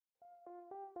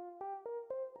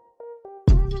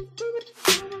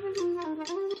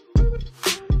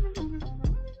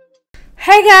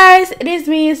Hey guys, it is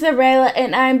me, Xureila,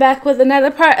 and I'm back with another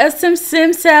part of some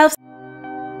SIMSELF.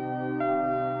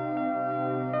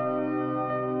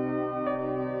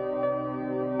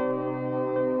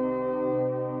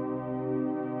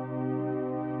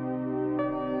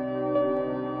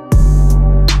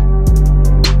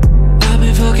 I've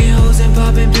been fucking hoes and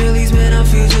popping pillies, man, I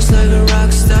feel just like a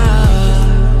rock star.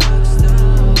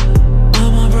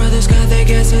 All my brothers got their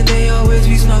gas and they always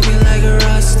be smoking like a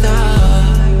rock star.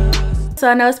 So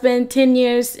I know it's been 10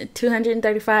 years,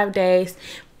 235 days,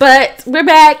 but we're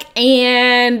back,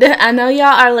 and I know y'all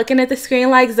are looking at the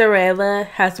screen like Xureila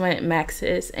has went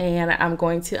maxes, and I'm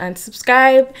going to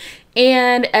unsubscribe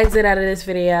and exit out of this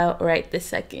video right this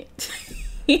second.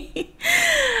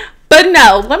 But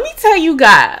no, let me tell you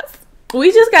guys,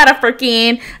 we just got a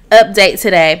freaking update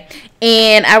today,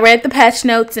 and I read the patch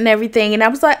notes and everything, and I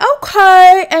was like,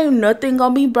 okay, ain't nothing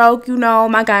gonna be broke, you know,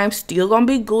 my game's still gonna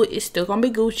be good, it's still gonna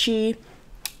be Gucci.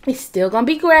 It's still gonna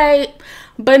be great,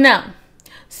 but no.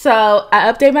 So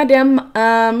I update my damn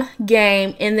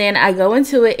game, and then I go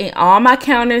into it, and all my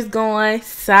counters gone,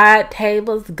 side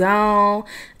tables gone,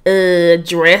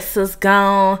 dressers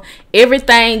gone,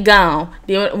 everything gone.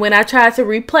 Then when I tried to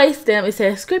replace them, it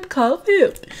said script code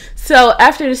failed. So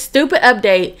after the stupid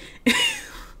update,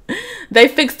 they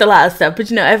fixed a lot of stuff, but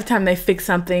you know, every time they fix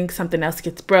something, something else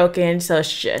gets broken. So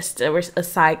it's just a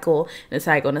cycle and a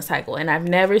cycle and a cycle. And I've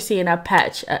never seen a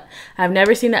patch, I've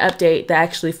never seen an update that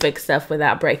actually fixed stuff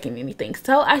without breaking anything.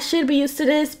 So I should be used to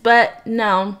this, but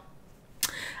no,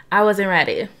 I wasn't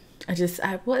ready.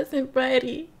 I wasn't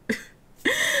ready.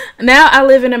 Now I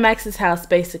live in a Max's house,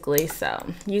 basically.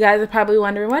 So you guys are probably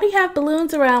wondering, why do you have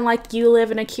balloons around like you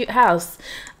live in a cute house?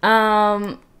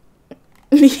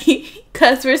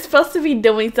 Because we're supposed to be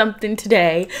doing something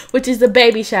today, which is a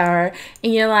baby shower,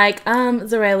 and you're like,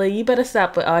 Xureila, you better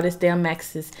stop with all this damn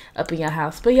Maxes up in your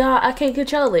house. But y'all, I can't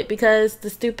control it because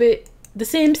the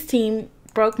Sims team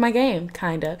broke my game,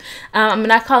 kinda. I'm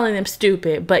not calling them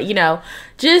stupid, but you know,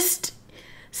 just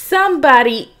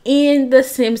somebody in the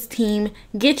Sims team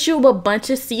get you a bunch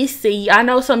of CC. I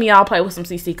know some of y'all play with some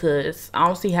CC, because I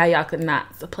don't see how y'all could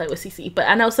not play with CC, but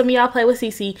I know some of y'all play with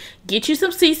CC. Get you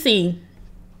some CC.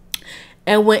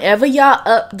 And whenever y'all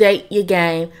update your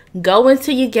game, go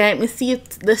into your game and see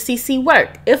if the CC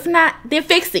work. If not, then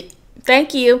fix it.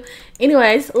 Thank you.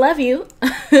 Anyways, love you.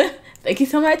 Thank you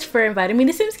so much for inviting me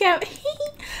to Sims Camp.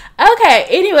 Okay,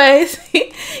 anyways,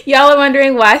 y'all are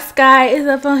wondering why Sky is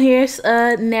up on here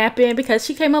napping, because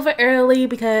she came over early,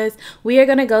 because we are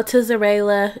going to go to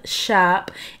Xureila shop,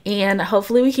 and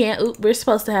hopefully we can. We're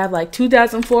supposed to have like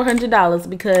 $2,400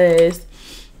 because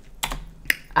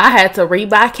I had to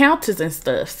rebuy counters and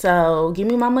stuff, so give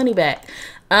me my money back.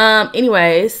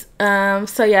 Anyways,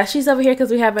 so yeah, she's over here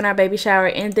because we're having our baby shower,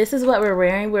 and this is what we're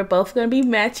wearing. We're both gonna be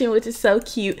matching, which is so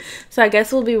cute. So I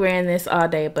guess we'll be wearing this all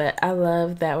day, but I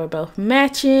love that we're both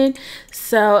matching.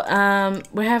 So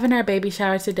we're having our baby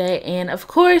shower today, and of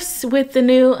course with the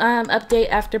new update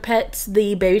after pets,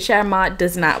 the baby shower mod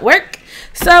does not work.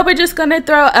 So we're just gonna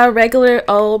throw a regular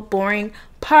old boring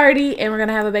party, and we're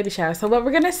gonna have a baby shower. So what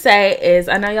we're gonna say is,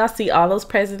 I know y'all see all those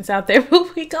presents out there,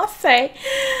 but we gonna say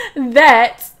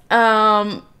that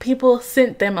people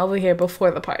sent them over here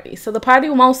before the party, so the party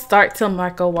won't start till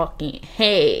Marco walk in.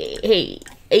 Hey.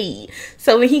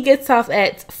 So when he gets off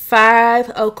at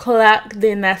 5 o'clock,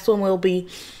 then that's when we'll be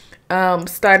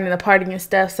starting the party and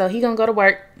stuff. So he gonna go to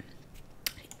work,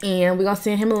 and we're gonna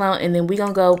send him alone, and then we're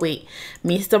gonna go with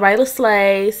Miss Xureila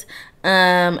Slays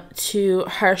to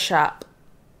her shop.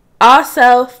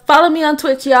 Also, follow me on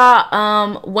Twitch,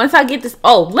 y'all. Once I get this,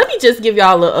 let me just give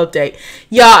y'all a little update.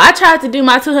 Y'all, I tried to do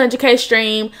my 200K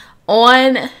stream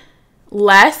on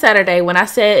last Saturday when I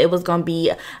said it was gonna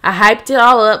be. I hyped it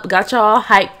all up, got y'all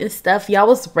hyped and stuff. Y'all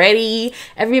was ready.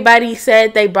 Everybody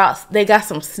said they got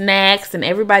some snacks, and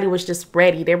everybody was just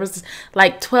ready. There was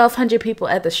like 1,200 people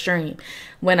at the stream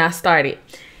when I started.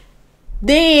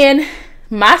 Then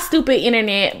my stupid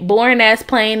internet, boring ass,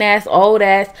 plain ass, old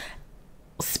ass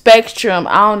Spectrum,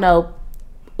 I don't know.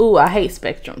 Ooh, I hate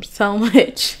Spectrum so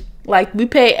much. Like, we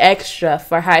pay extra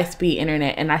for high-speed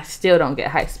internet, and I still don't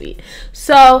get high speed.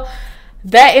 So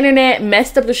that internet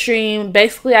messed up the stream.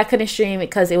 Basically, I couldn't stream it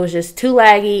because it was just too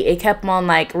laggy. It kept on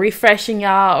like refreshing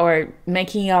y'all, or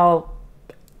making y'all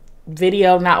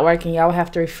video not working. Y'all would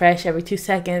have to refresh every 2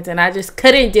 seconds, and I just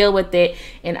couldn't deal with it.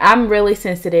 And I'm really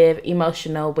sensitive,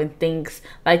 emotional when things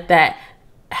like that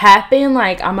happen.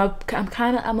 Like, I'm a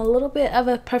little bit of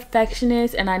a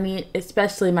perfectionist, and I need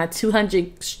especially my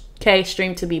 200K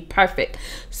stream to be perfect.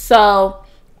 So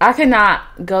I could not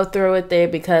go through with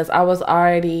it because I was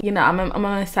already, you know, I'm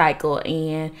on a cycle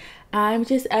and I'm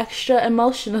just extra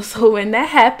emotional. So when that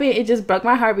happened, it just broke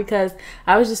my heart because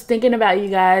I was just thinking about you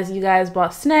guys. You guys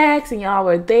bought snacks and y'all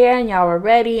were there and y'all were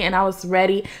ready and I was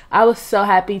ready. I was so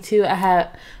happy too. I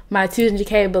had my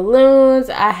 200K balloons.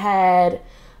 I had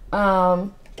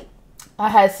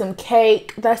some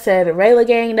cake that said Rayla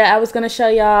Gang that I was going to show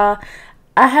y'all.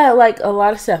 I had like a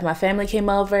lot of stuff. My family came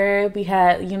over. We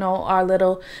had, you know, our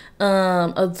little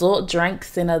adult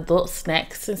drinks and adult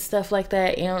snacks and stuff like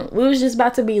that. And we was just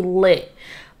about to be lit.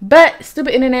 But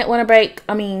stupid internet want to break.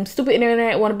 I mean, stupid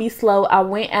internet want to be slow. I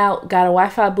went out, got a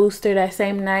Wi-Fi booster that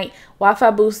same night.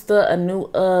 Wi-Fi booster, a new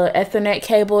Ethernet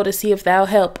cable to see if that'll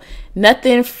help.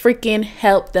 Nothing freaking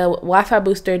helped. The Wi-Fi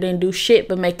booster didn't do shit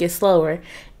but make it slower.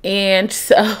 And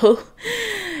so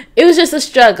it was just a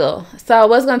struggle. So I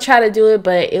was going to try to do it,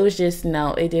 but it was just,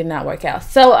 no, it did not work out.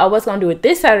 So I was going to do it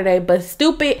this Saturday, but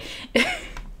stupid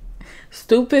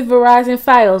Verizon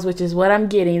Files, which is what I'm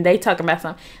getting. They talking about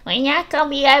something. Well, you're not going to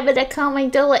be able to come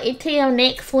and do it until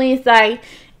next Wednesday.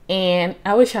 And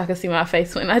I wish y'all could see my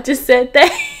face when I just said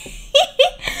that.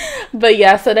 But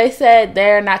yeah, so they said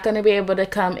they're not going to be able to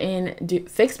come and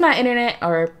fix my internet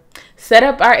or set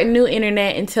up our new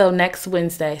internet until next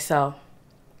Wednesday. So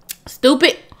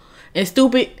stupid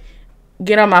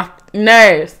get on my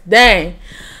nerves. Dang.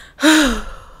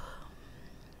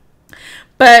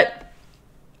 But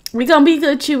we're gonna be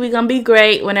good too. We're gonna be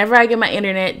great. Whenever I get my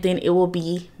internet, then it will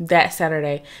be that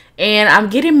Saturday. And I'm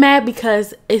getting mad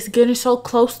because it's getting so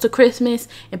close to Christmas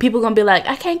and people gonna be like,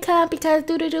 I can't come because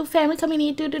family coming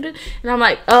in, and I'm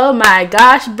like, oh my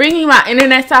gosh, bring me my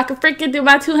internet so I can freaking do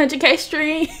my 200K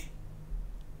stream.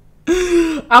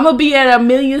 I'm gonna be at 1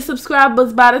 million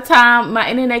subscribers by the time my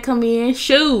internet come in.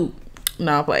 Shoot.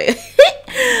 No, I'm playing.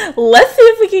 Let's see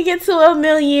if we can get to 1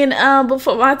 million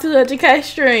before my 200K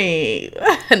stream.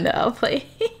 No, I'm playing.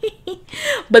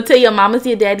 But tell your mamas,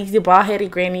 your daddies, your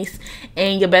bald-headed grannies,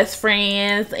 and your best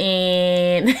friends,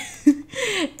 and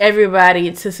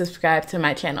everybody to subscribe to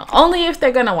my channel. Only if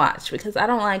they're gonna watch, because I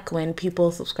don't like when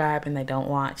people subscribe and they don't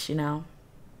watch, you know.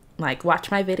 Like, watch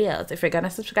my videos. If you're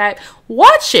gonna subscribe,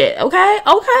 watch it.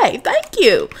 Okay, thank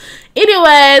you.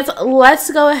 Anyways, let's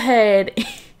go ahead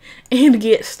and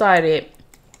get started.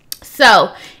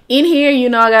 So in here, you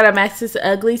know, I gotta match this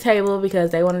ugly table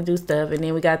because they want to do stuff, and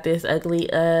then we got this ugly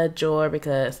drawer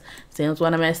because Sims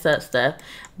want to mess up stuff.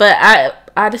 But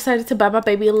I decided to buy my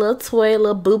baby a little toy, a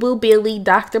little Boo Boo Billy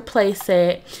Dr. Play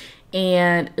set.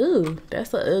 And ooh,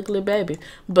 that's an ugly baby.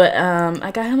 But I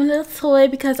got him a little toy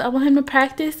because I want him to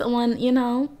practice on, you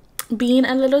know, being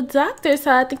a little doctor.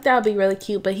 So I think that would be really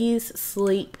cute. But he's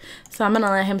asleep, so I'm gonna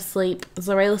let him sleep.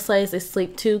 Xureila Slays is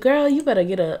asleep too. Girl, you better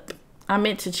get up. I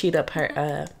meant to cheat up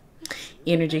her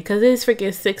energy because it's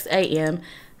freaking 6 a.m.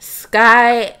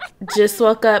 Sky just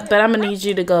woke up, but I'm gonna need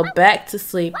you to go back to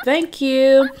sleep. Thank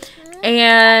you.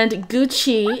 And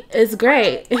Gucci is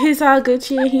great. He's all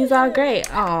Gucci and he's all great.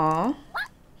 Aww.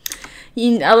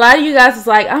 A lot of you guys was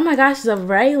like, oh my gosh,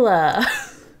 Xureila.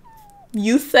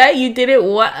 You said you didn't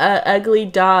want an ugly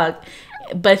dog,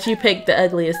 but you picked the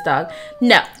ugliest dog.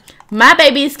 No, my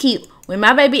baby is cute. When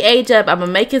my baby age up, I'm going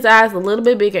to make his eyes a little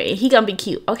bit bigger and he going to be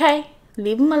cute, okay?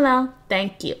 Leave him alone.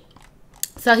 Thank you.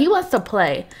 So he wants to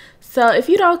play. So if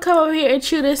you don't come over here and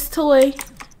chew this toy,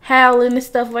 howling and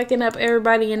stuff, waking up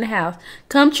everybody in the house.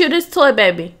 Come chew this toy,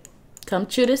 baby. Come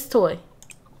chew this toy.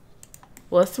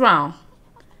 What's wrong?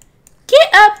 Get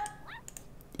up.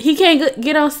 He can't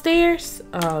get on stairs.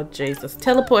 Oh, Jesus.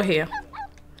 Teleport here.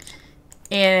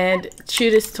 And chew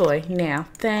this toy now.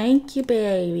 Thank you,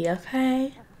 baby.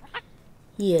 Okay?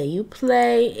 Yeah, you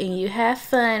play and you have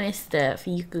fun and stuff.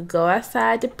 You could go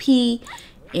outside to pee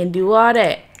and do all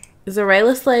that.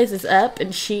 Xureila Slays is up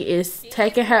and she is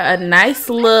taking her a nice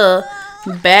little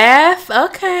bath.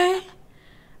 Okay.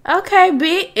 Okay,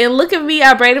 bitch. And look at me.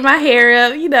 I braided my hair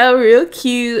up, you know, real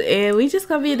cute. And we just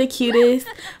gonna be the cutest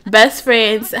best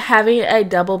friends having a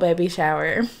double baby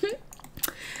shower.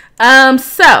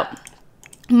 So,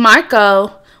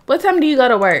 Marco, what time do you go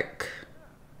to work?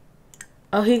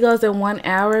 Oh, he goes in 1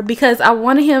 hour because I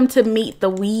wanted him to meet the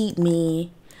weed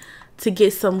me to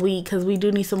get some weed because we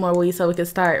do need some more weed so we can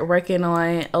start working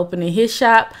on opening his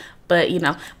shop. But, you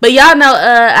know, but y'all know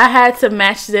I had to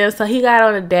match them. So he got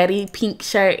on a daddy pink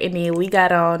shirt and then we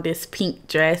got on this pink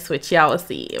dress, which y'all will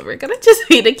see. And we're going to just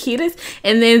be the cutest.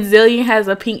 And then Zillion has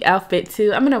a pink outfit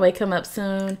too. I'm going to wake him up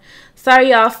soon.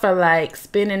 Sorry, y'all, for like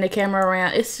spinning the camera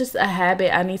around. It's just a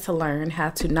habit. I need to learn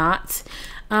how to not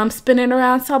spin it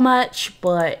around so much.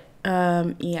 But,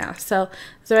 yeah. So,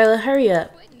 Xureila, hurry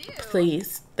up,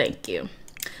 please. Thank you.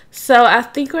 So I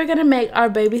think we're gonna make our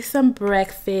baby some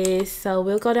breakfast. So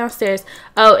we'll go downstairs.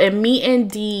 Oh, and me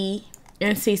and D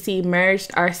and CC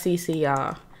merged our CC,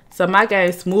 y'all. So my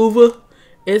game smoother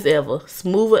as ever.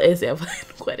 Smoother as ever.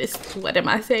 What am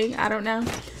I saying? I don't know.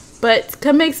 But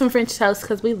come make some French toast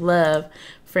because we love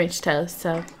French toast.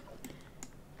 So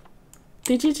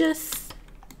did you just,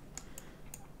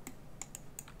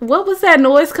 what was that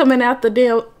noise coming out the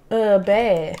damn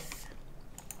bath?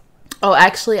 Oh,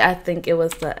 actually, I think it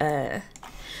was the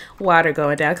water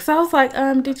going down. Because I was like,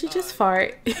 did you just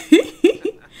fart?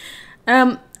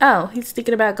 Oh, he's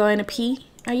thinking about going to pee.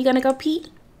 Are you going to go pee?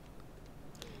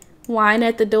 Whine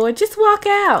at the door. Just walk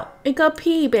out and go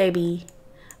pee, baby.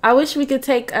 I wish we could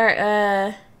take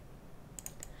our,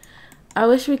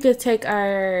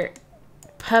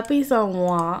 puppies on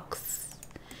walks.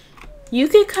 You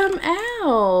could come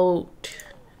out.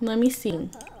 Let me see.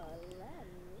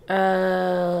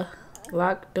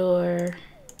 Lock door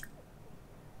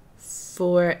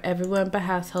for everyone but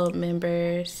household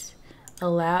members.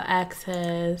 Allow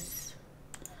access.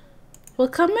 Well,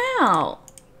 come out.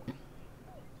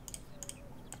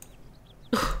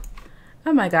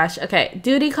 Oh my gosh. Okay.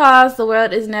 Duty calls. The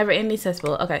world is never ending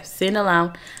cesspool. Okay. Send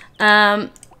alone.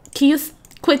 Can you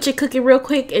quit your cooking real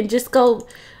quick and just go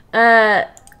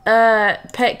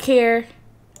pet care?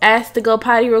 Ask to go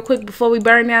potty real quick before we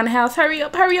burn down the house. Hurry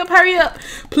up, hurry up, hurry up.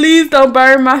 Please don't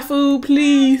burn my food,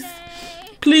 please.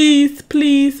 Please,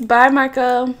 please. Bye,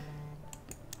 Marco.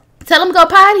 Tell him go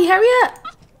potty, hurry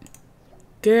up.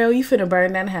 Girl, you finna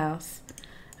burn down the house.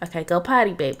 Okay, go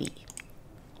potty, baby.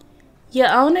 Your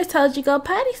owner told you go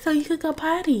potty, so you could go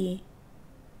potty.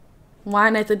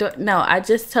 Whine at the door. No, I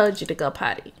just told you to go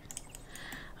potty.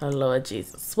 Oh, Lord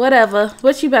Jesus. Whatever.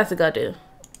 What you about to go do?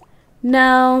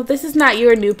 No, this is not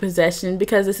your new possession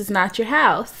because this is not your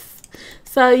house.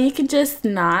 So you can just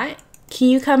not. Can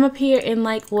you come up here and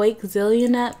like wake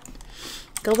Zillion up?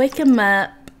 Go wake him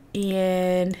up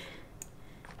and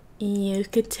you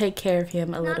could take care of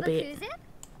him a little bit.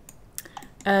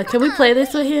 Can we play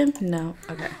this with him? No.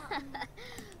 Okay.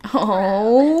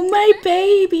 Oh, my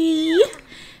baby.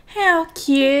 How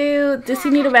cute. Does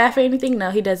he need a bath or anything? No,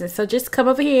 he doesn't. So just come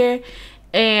over here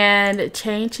and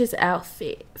change his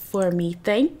outfit for me.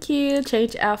 Thank you.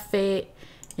 Change outfit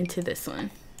into this one.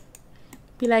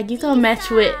 Be like, you gonna match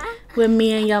with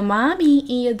me and your mommy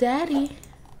and your daddy.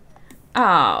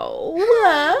 Oh,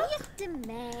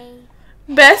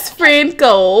 best friend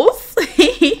goals.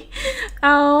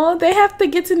 Oh, they have to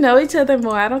get to know each other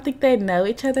more. I don't think they know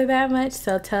each other that much.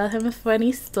 So tell him a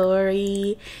funny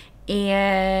story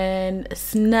and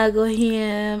snuggle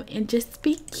him and just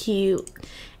be cute.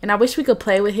 And I wish we could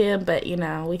play with him, but you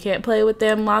know, we can't play with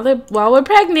them while we're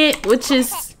pregnant, which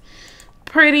is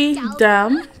pretty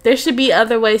dumb. There should be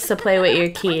other ways to play with your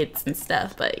kids and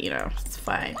stuff, but you know, it's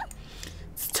fine.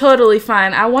 It's totally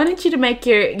fine. I wanted you to make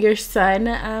your son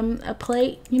a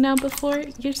plate, you know, before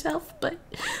yourself, but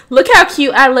look how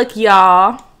cute I look,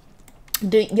 y'all.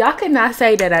 Y'all cannot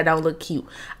say that I don't look cute.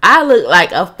 I look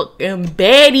like a fucking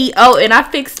baddie. Oh, and I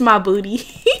fixed my booty.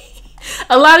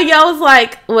 A lot of y'all was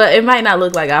like, well, it might not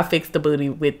look like I fixed the booty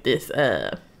with this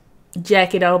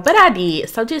jacket on, but I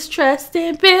did. So just trust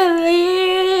and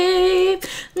believe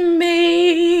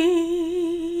me.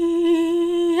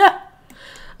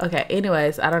 Okay,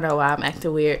 anyways, I don't know why I'm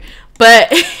acting weird,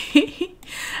 but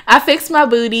I fixed my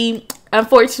booty.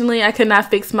 Unfortunately, I could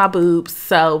not fix my boobs,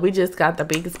 so we just got the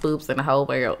biggest boobs in the whole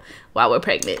world while we're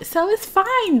pregnant. So it's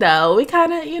fine, though. We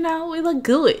kind of, you know, we look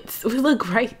good. We look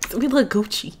great. We look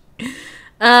Gucci.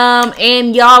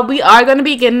 And y'all, we are going to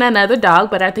be getting another dog,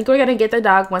 but I think we're going to get the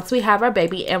dog once we have our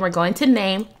baby, and we're going to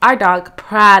name our dog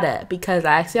Prada because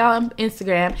I asked y'all on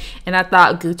Instagram and I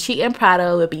thought Gucci and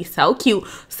Prada would be so cute.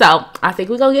 So I think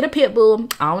we're going to get a pit bull.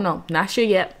 I don't know, not sure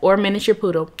yet, or a miniature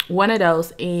poodle, one of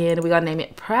those, and we're going to name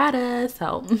it Prada.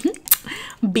 So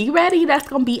be ready. That's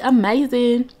going to be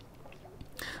amazing.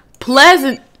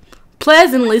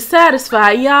 Pleasantly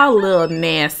satisfied, y'all little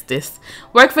nasties.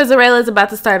 Work for Xureila is about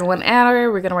to start in 1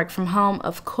 hour. We're gonna work from home,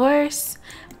 of course.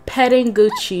 Petting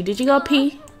Gucci. Did you go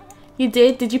pee? You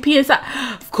did? Did you pee inside?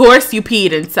 Of course you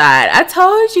peed inside. I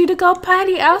told you to go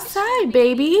potty outside,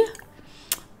 baby.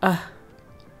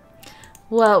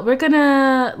 Well, we're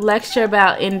gonna lecture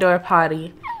about indoor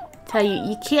potty. Tell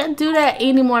you can't do that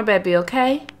anymore, baby,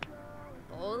 okay?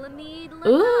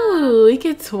 Ooh, we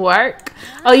can twerk.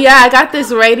 Oh yeah, I got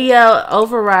this radio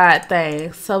override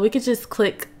thing, so we could just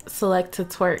click select to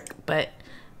twerk. But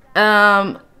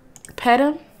pet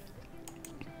him.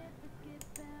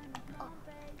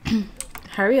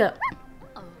 Hurry up.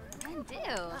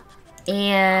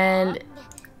 And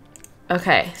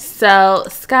okay, so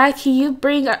Sky, can you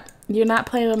bring You're not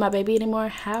playing with my baby anymore?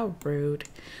 How rude.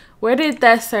 Where did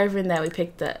that serving that we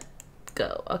picked up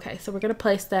go? Okay, so we're going to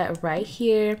place that right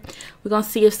here. We're going to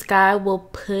see if Sky will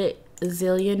put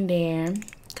Zillion there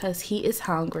because he is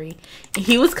hungry. And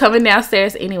he was coming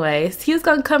downstairs anyways. He was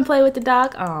going to come play with the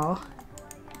dog. Aw.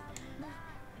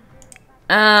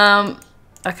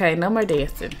 Okay, no more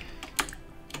dancing.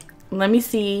 Let me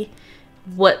see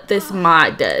what this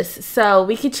mod does. So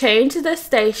we could change the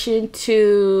station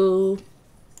to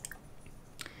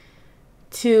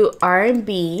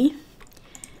R&B.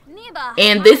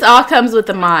 And this all comes with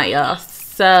the mod, y'all.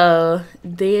 So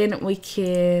then we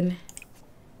can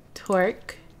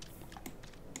twerk.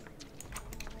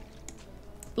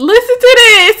 Listen to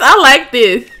this. I like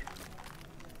this.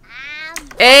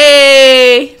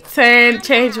 Hey,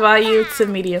 change volume to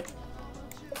medium.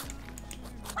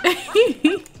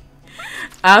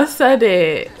 I'm so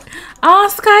dead. Oh,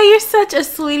 Sky, you're such a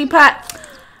sweetie pie.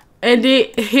 And then,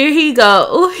 here he go.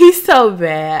 Oh, he's so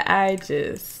bad. I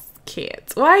just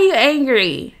can't. Why are you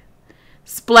angry?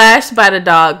 Splashed by the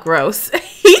dog. Gross.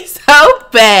 He's so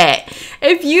bad.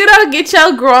 If you don't get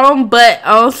your grown butt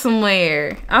on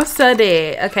somewhere, I'm so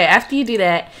dead. Okay, after you do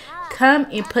that, come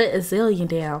and put a Zillion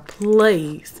down,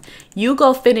 please. You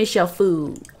go finish your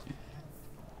food.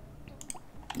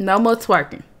 No more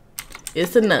twerking.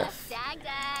 It's enough.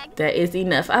 That is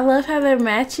enough. I love how they're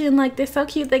matching. Like, they're so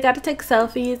cute. They got to take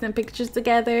selfies and pictures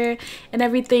together and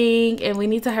everything. And we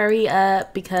need to hurry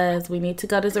up because we need to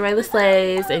go to Xureila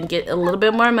Slays and get a little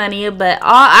bit more money. But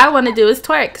all I want to do is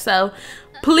twerk. So,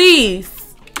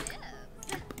 please.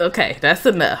 Okay, that's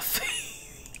enough.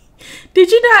 Did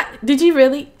you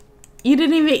really? You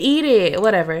didn't even eat it.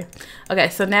 Whatever. Okay,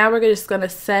 so now we're just going to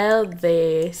sell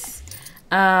this.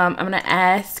 I'm going to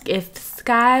ask if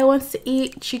Sky wants to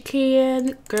eat. She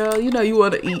can. Girl, you know you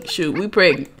want to eat. Shoot, we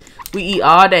pregnant. We eat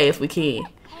all day if we can.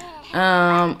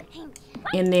 And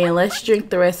then let's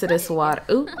drink the rest of this water.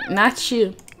 Ooh, not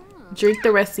you. Drink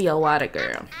the rest of your water,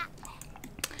 girl.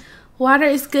 Water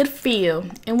is good for you.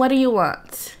 And what do you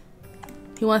want?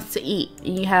 He wants to eat.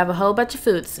 And you have a whole bunch of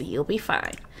food, so you'll be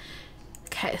fine.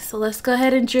 Okay, so let's go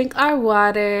ahead and drink our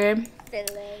water.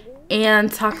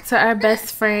 And talk to our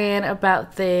best friend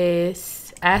about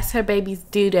this. Ask her baby's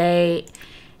due date.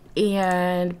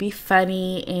 And be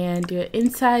funny and do an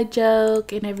inside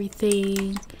joke and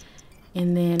everything.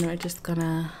 And then we're just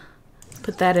gonna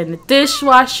put that in the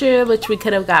dishwasher, which we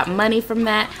could have got money from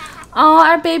that. Oh,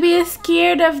 our baby is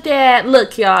scared of that.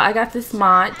 Look, y'all, I got this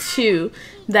mod too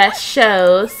that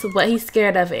shows what he's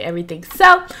scared of and everything.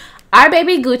 So, our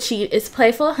baby Gucci is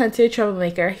playful, hunter,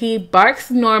 troublemaker. He barks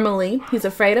normally. He's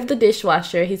afraid of the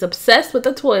dishwasher. He's obsessed with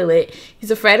the toilet. He's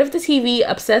afraid of the TV,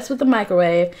 obsessed with the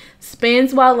microwave,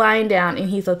 spins while lying down, and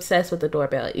he's obsessed with the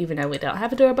doorbell, even though we don't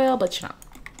have a doorbell, but you know,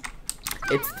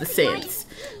 it's the Sims.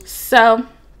 So,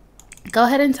 go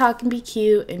ahead and talk and be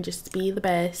cute and just be the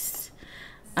best.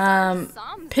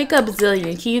 Pick up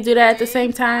Zillion. Can you do that at the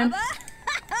same time?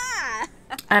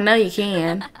 I know you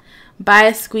can. Buy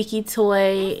a squeaky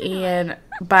toy and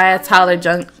buy a taller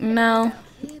junk. No,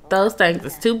 those things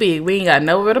is too big. We ain't got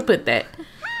nowhere to put that.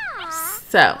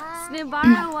 So. Look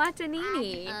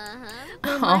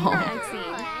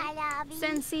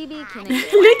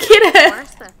at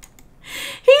us.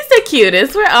 He's the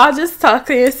cutest. We're all just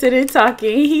talking and sitting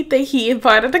talking. He think he is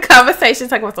part of the conversation.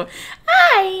 Talking about something.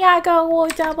 I go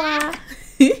watch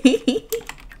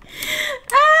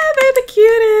Ah, they're the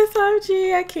cutest.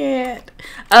 OMG, I can't.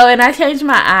 Oh, and I changed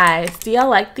my eyes. Do y'all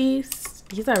like these?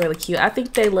 These are really cute. I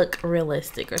think they look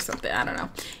realistic or something. I don't know.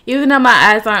 Even though my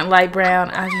eyes aren't light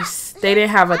brown, they didn't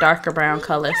have a darker brown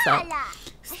color, so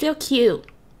still cute.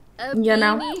 You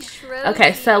know?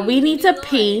 Okay, so we need to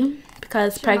pee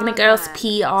because pregnant girls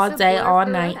pee all day, all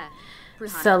night.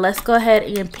 So let's go ahead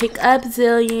and pick up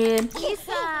Zillion.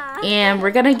 And we're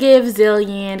going to give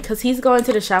Zillion, because he's going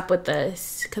to the shop with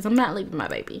us, because I'm not leaving my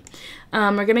baby.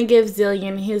 We're going to give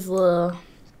Zillion his little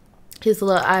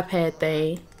iPad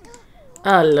thing.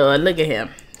 Oh, Lord, look at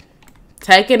him.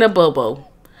 Taking a boo-boo.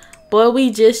 Boy, we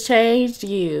just changed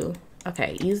you.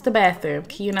 Okay, use the bathroom.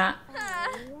 Can you not?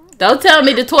 Don't tell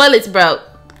me the toilet's broke.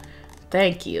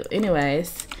 Thank you.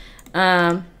 Anyways,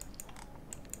 then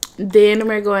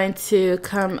we're going to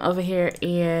come over here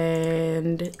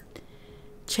and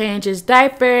change his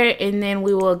diaper, and then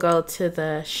we will go to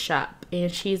the shop. And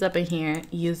she's up in here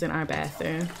using our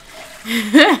bathroom.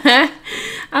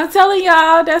 I'm telling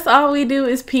y'all, that's all we do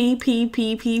is pee, pee,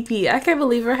 pee, pee, pee. I can't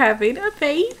believe we're having a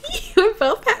baby. We're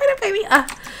both having a baby.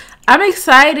 I'm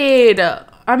excited.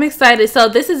 I'm excited. So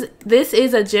this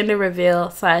is a gender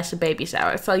reveal / baby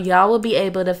shower. So y'all will be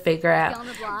able to figure out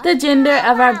the gender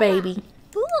of our baby.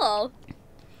 Cool.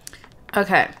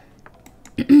 Okay.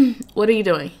 What are you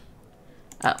doing?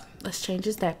 Oh, let's change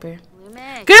his diaper.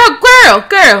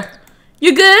 Girl.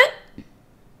 You good?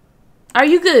 Are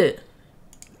you good?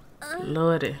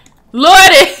 Lordy.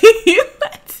 What?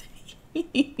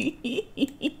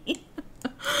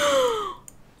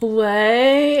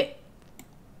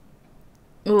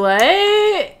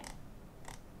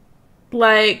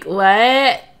 Like,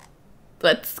 what?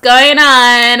 What's going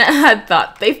on? I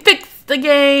thought they fixed the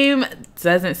game.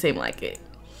 Doesn't seem like it.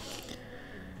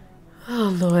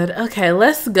 Oh, Lord. Okay,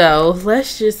 let's go.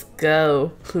 Let's just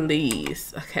go,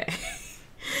 please. Okay.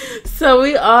 So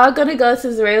we are going to go to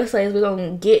Xureila's place. We're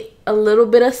going to get a little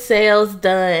bit of sales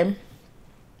done.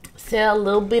 Sell a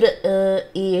little bit of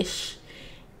ish.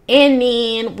 And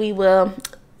then we will...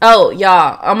 Oh,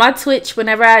 y'all. On my Twitch,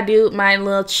 whenever I do my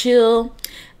little chill...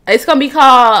 It's going to be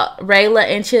called Rayla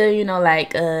and Chill, you know,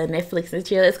 like Netflix and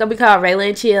Chill. It's going to be called Rayla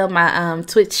and Chill, my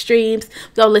Twitch streams.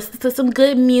 We're going to listen to some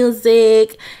good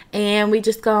music. And we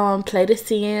just going to play the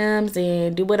Sims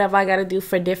and do whatever I got to do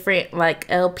for different, like,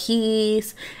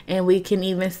 LPs. And we can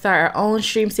even start our own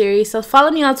stream series. So follow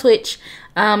me on Twitch.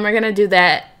 We're going to do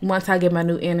that once I get my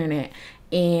new internet.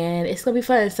 And it's going to be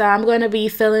fun. So I'm going to be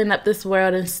filling up this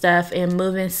world and stuff and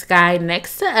moving Sky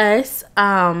next to us.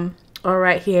 Or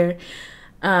right here.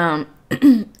 In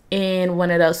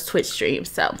one of those Twitch streams.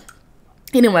 So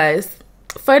anyways,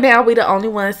 for now we the only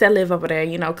ones that live over there,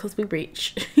 you know, because we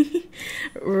rich.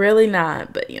 Really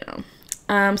not, but you know.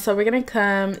 So we're gonna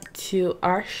come to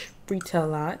our retail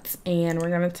lots and we're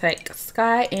gonna take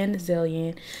Sky and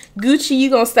Zillion. Gucci,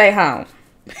 you gonna stay home.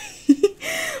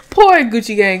 Poor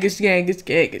Gucci gang.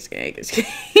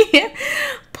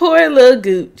 Poor little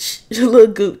Gooch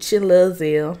and little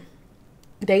Zill.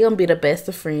 They gonna be the best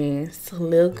of friends.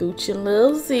 Lil Gooch and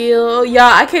Lil Zill. Y'all,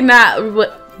 I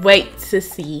cannot wait to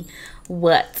see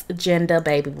what gender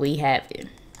baby we having.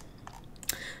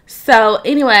 So,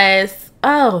 anyways,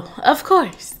 oh, of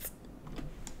course.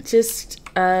 Just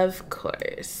of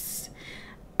course.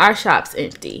 Our shop's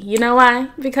empty. You know why?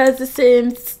 Because the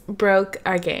Sims broke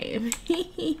our game.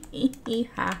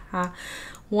 Ha ha.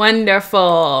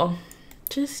 Wonderful.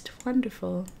 Just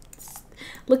wonderful.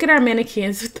 Look at our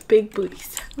mannequins with the big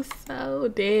booties. I'm so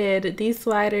dead. These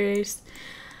sliders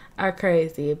are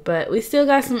crazy. But we still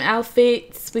got some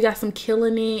outfits. We got some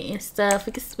killing it and stuff.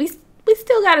 We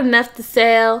still got enough to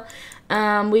sell.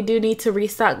 We do need to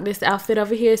restock this outfit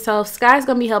over here. So Sky's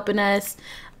gonna be helping us.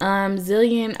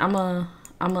 Zillion, I'm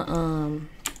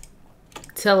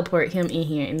teleport him in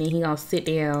here and then he gonna sit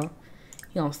down.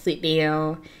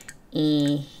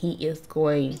 And he is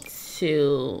going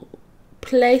to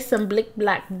play some Blick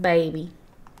Black Baby.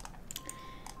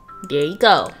 There you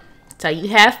go. So you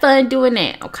have fun doing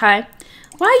that, okay?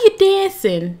 Why are you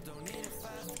dancing?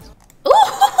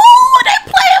 Ooh, they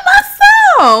playing my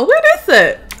song. Where is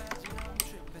it?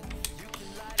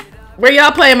 Where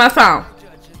y'all playing my song?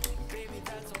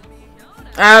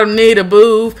 I don't need a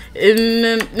boo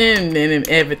in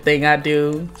everything I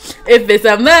do. If it's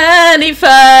a money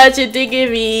fight you think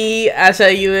of me, I'll show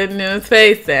you a new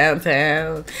space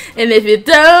downtown. And if you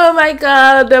don't like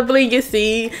all the bling you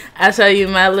see, I'll show you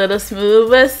my little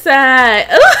smoother side.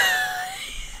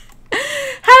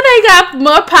 How they got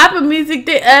more poppin' music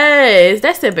than us?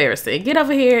 That's embarrassing. Get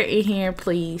over here in here,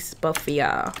 please, both of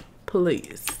y'all.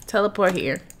 Please teleport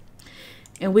here.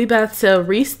 And we about to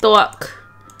restock.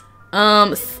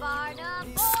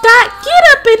 Scott, get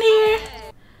up in here.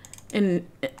 And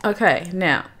okay,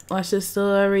 now watch the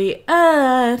story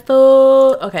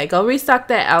unfold. Okay, go restock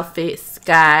that outfit,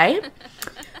 Sky.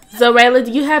 Xureila,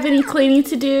 do you have any cleaning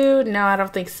to do? No, I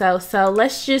don't think so. So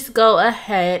let's just go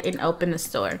ahead and open the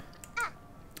store.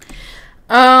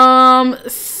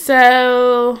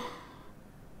 So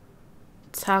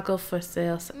taco for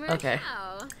sale. Okay.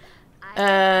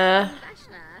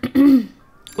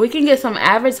 We can get some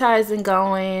advertising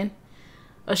going.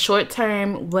 A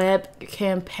short-term web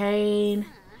campaign.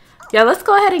 Yeah, let's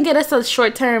go ahead and get us a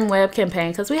short-term web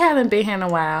campaign because we haven't been here in a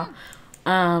while.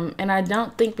 And I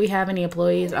don't think we have any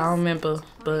employees. I don't remember,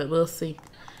 but we'll see.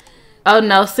 Oh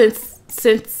no, since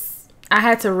I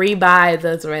had to rebuy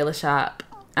the Xureila shop,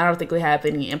 I don't think we have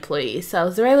any employees. So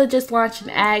Xureila just launched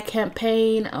an ad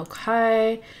campaign.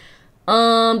 Okay.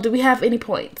 Do we have any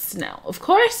points? No, of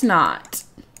course not.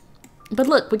 But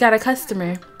look, we got a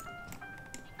customer.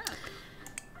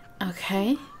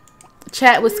 Okay.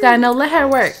 Chat with Sky. No, let her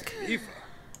work.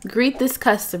 Greet this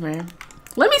customer.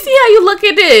 Let me see how you look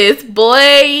at this.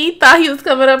 Boy, he thought he was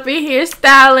coming up in here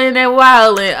styling and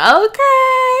wilding.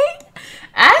 Okay.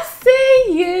 I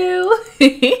see you.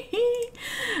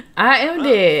 I am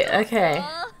dead. Okay.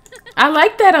 I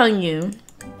like that on you.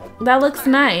 That looks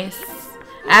nice.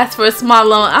 Ask for a small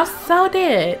loan. I'm so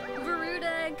dead.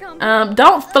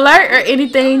 Don't flirt or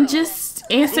anything. Just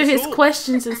answer his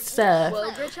questions and stuff.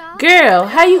 Girl,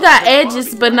 how you got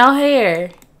edges but no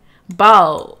hair?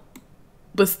 Bald,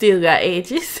 but still got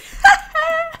edges.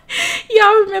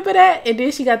 Y'all remember that? And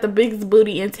then she got the biggest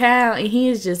booty in town, and he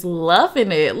is just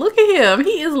loving it. Look at him.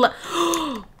 He is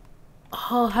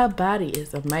oh, her body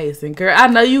is amazing, girl. I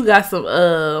know you got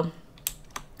some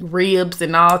ribs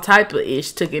and all type of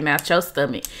ish taken out your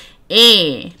stomach,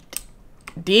 and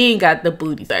then got the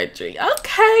booty surgery.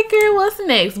 Okay, girl, what's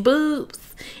next? Boobs.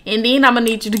 And then I'm gonna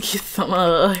need you to get some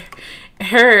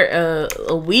hair,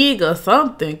 a wig or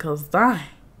something, cause dang.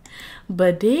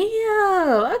 But damn,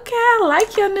 okay, I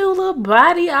like your new little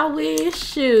body. I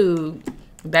wish you.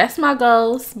 That's my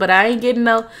goals, but I ain't getting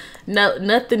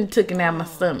nothing taken out my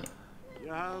stomach.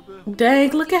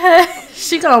 Dang, look at her.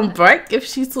 She gonna break if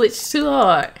she switch too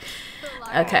hard.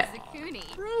 Okay.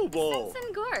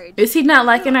 Is he not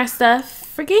liking our stuff?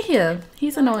 Forget him.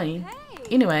 He's annoying.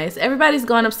 Anyways, everybody's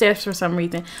going upstairs for some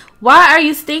reason. Why are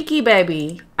you stinky,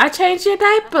 baby? I changed your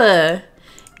diaper.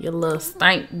 You little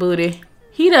stink booty.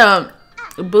 He done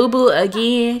boo-boo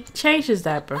again. Change his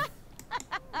diaper.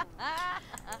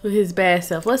 With his bad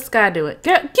self. What's Sky doing?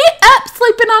 Girl, get up,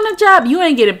 sleeping on the job. You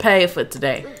ain't getting paid for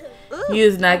today. You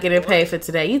is not getting paid for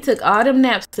today. You took all them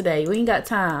naps today. We ain't got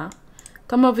time.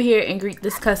 Come over here and greet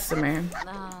this customer.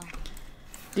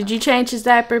 Did you change his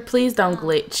diaper? Please don't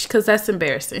glitch, because that's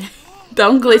embarrassing.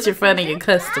 Don't glitch in front of your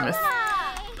customers.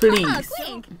 Please.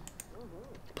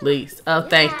 Please. Oh,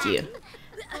 thank you.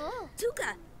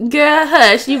 Girl,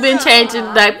 hush. You've been changing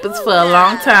diapers for a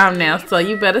long time now, so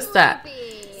you better stop.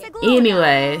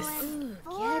 Anyways,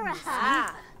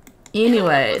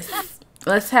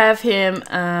 let's have him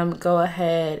go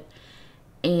ahead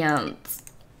and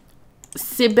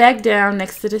sit back down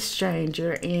next to the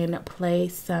stranger and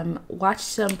watch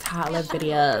some toddler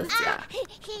videos. Yeah.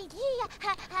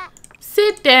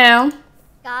 Sit down.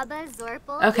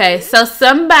 Okay, so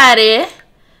somebody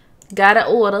got an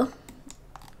order.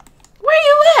 Where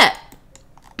you at?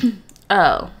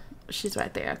 Oh, she's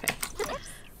right there. Okay.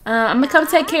 I'm gonna come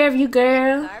take care of you,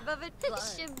 girl.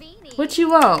 What you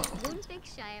want?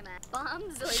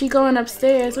 She going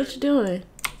upstairs. What you doing?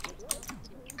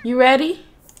 You ready?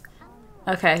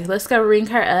 Okay, let's go ring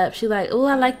her up. She like, oh,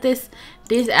 I like this.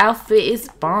 This outfit is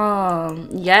bomb.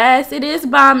 Yes, it is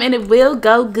bomb, and it will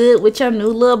go good with your new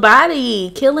little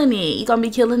body. Killing it. You're gonna be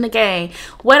killing the game.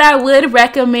 What I would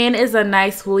recommend is a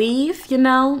nice weave, you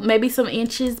know, maybe some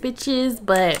inches, bitches,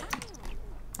 but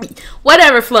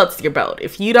whatever floats your boat.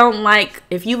 If you like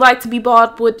to be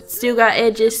bald but still got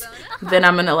edges, then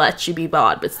I'm gonna let you be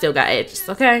bald but still got edges,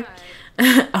 okay?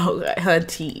 Oh,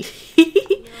 hunty.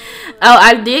 Oh,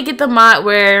 I did get the mod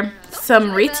where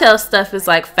some retail stuff is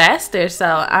like faster,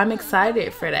 so I'm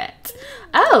excited for that.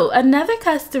 Oh, another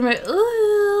customer.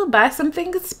 Ooh, buy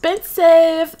something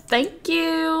expensive. Thank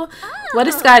you. What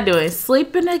is Sky doing?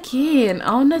 Sleeping again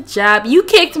on the job. You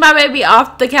kicked my baby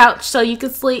off the couch so you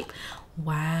could sleep.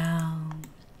 Wow.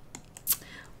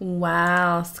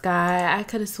 Wow, Sky. I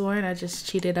could have sworn I just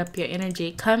cheated up your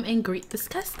energy. Come and greet this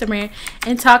customer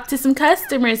and talk to some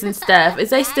customers and stuff. Is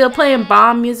they still playing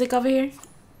bomb music over here?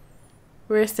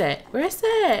 Where's that? Where's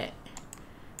that?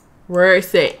 Where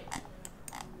is it?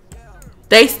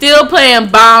 They still playing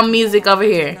bomb music over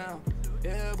here.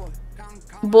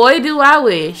 Boy, do I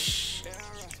wish.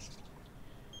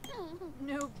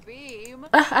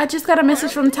 I just got a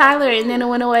message from Tyler and then it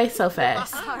went away so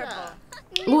fast.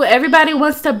 Ooh, everybody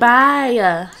wants to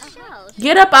buy.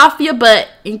 Get up off your butt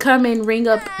and come and ring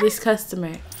up this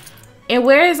customer. And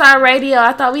where is our radio?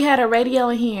 I thought we had a radio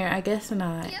in here. I guess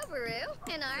not.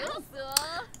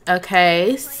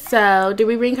 Okay, so did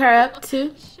we ring her up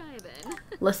too?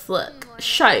 Let's look.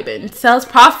 Scheiben sells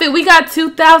profit. We got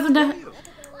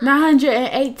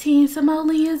 2,918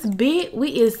 simoleons. Big. We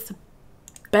is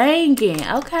banging.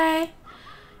 Okay.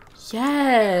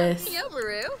 Yes.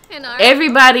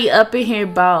 Everybody up in here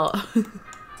bald.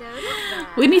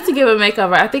 We need to give a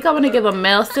makeover. I think I want to give a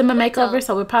male sim a makeover,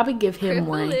 so we'll probably give him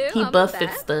one. He buffed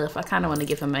and stuff. I kind of want to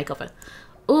give him a makeover.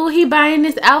 Ooh, he buying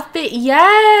this outfit.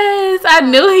 Yes, I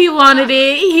knew he wanted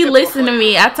it. He listened to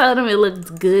me. I told him it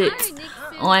looked good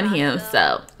on him.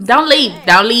 So don't leave.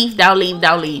 Don't leave. Don't leave.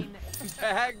 Don't leave.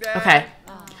 Okay.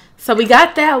 So we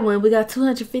got that one. We got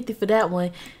 250 for that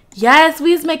one. Yes,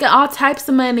 we was making all types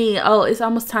of money. Oh, it's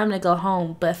almost time to go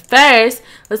home. But first,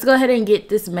 let's go ahead and get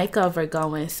this makeover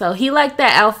going. So he liked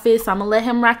that outfit, so I'm going to let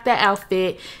him rock that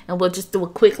outfit. And we'll just do a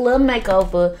quick little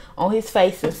makeover on his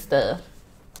face and stuff.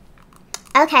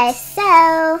 Okay,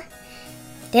 so...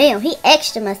 Damn, he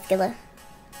extra muscular.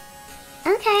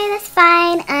 Okay, that's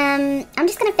fine. I'm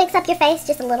just gonna fix up your face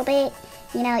just a little bit.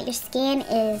 You know, your skin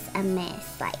is a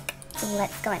mess. Like,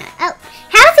 what's going on? Oh,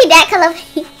 how is he that color?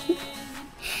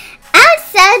 I'm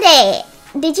so dead.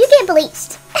 Did you get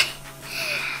bleached?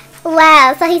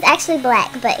 Wow, so he's actually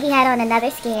black, but he had on another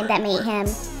skin that made him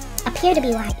appear to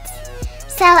be white.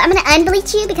 So I'm gonna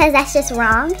unbleach you because that's just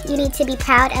wrong. You need to be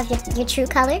proud of your true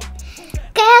color.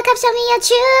 Girl, come show me your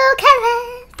true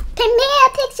color. Paint me a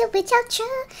picture with your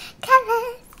true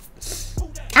colors.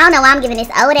 I don't know why I'm giving this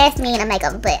old ass man a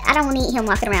makeover, but I don't need him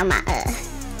walking around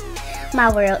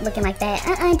my world looking like that.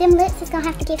 Them lips is gonna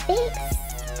have to get fixed.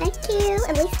 Thank you.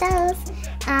 At least those.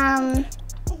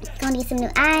 Gonna need some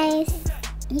new eyes.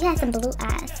 You have some blue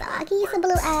eyes, so I'll give you some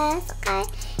blue eyes, okay?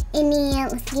 And then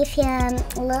let's give him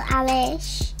a little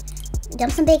eyelash. Them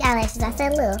some big eyelashes. I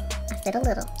said a little. I said a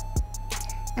little.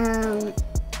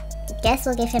 Guess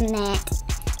we'll give him that.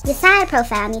 Your side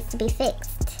profile needs to be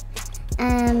fixed.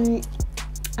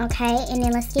 Okay, and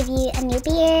then let's give you a new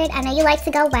beard. I know you like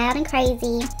to go wild and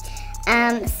crazy.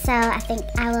 So I think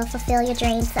I will fulfill your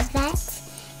dreams of that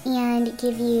and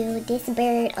give you this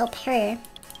bird au pair.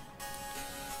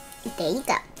 There you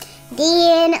go.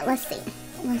 Then let's see.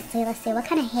 What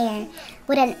kind of hair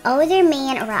would an older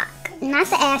man rock? Not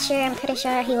the Asher. I'm pretty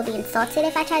sure he will be insulted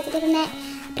if I tried to give him that.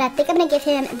 But I think I'm gonna give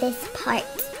him this part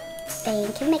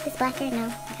thing. Can we make this blacker? No.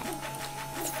 Okay.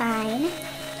 It's fine.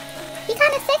 He's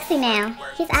kind of sexy now.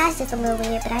 His eyes just a little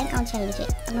weird, but I ain't gonna change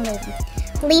it. I'm gonna leave him.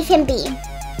 Leave him be.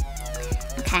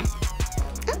 Okay.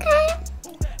 Okay.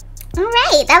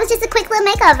 Alright. That was just a quick little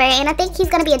makeover. And I think he's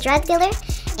gonna be a drug dealer.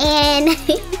 And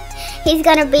he's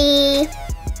gonna be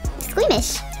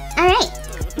squeamish. Alright.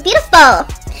 Beautiful.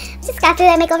 Just got through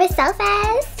that makeover so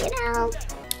fast, you know.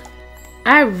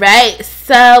 Alright,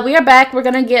 so we are back. We're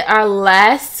gonna get our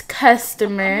last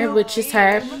customer, which is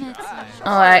her.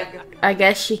 Oh, I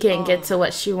guess she can't get to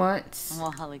what she wants.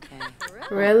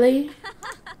 Really?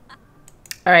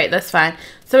 Alright, that's fine.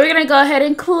 So we're gonna go ahead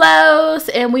and close,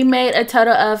 and we made a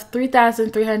total of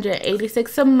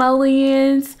 3,386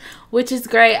 simoleons, which is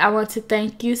great. I want to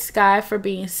thank you, Sky, for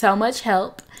being so much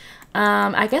help.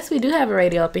 I guess we do have a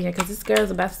radio up in here because this girl's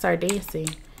about to start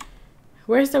dancing.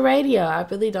 Where's the radio? I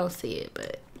really don't see it,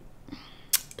 but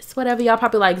it's whatever. Y'all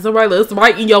probably like, Xureila, it's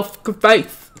right in your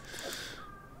face.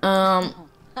 But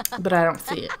I don't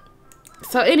see it.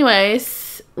 So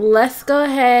anyways, let's go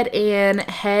ahead and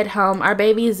head home. Our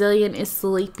baby Zillion is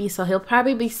sleepy, so he'll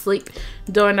probably be asleep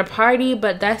during the party,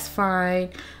 but that's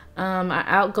fine. Our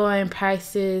outgoing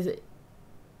prices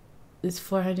is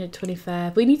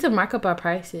 $425. We need to mark up our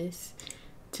prices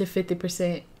to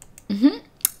 50%.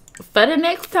 For the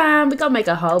next time, we're gonna make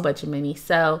a whole bunch of money.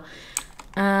 So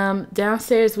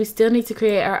downstairs we still need to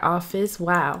create our office.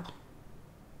 Wow,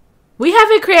 we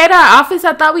haven't created our office.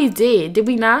 I thought we did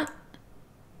we not?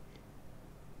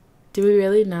 Did we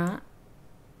really not?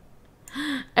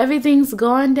 Everything's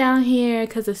going down here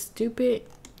because it's stupid.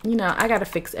 You know, I gotta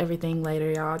fix everything later,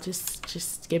 y'all.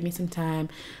 Just give me some time.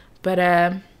 But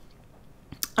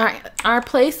our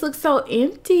place looks so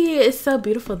empty. It's so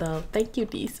beautiful though. Thank you,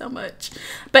 D, so much.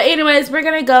 But anyways, we're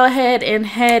gonna go ahead and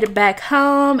head back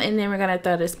home, and then we're gonna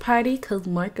throw this party because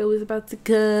Marco is about to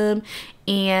come,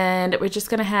 and we're just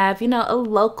gonna have, you know, a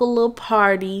local little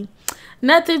party.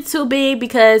 Nothing too big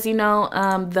because, you know,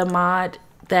 the mod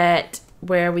that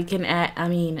where we can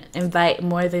invite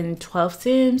more than 12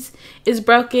 Sims is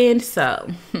broken,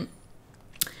 so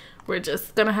we're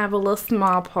just gonna have a little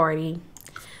small party.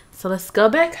 So let's go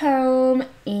back home,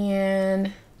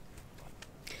 and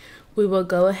we will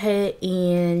go ahead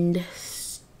and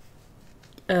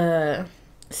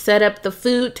set up the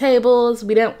food tables.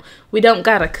 We don't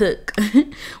gotta cook.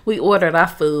 We ordered our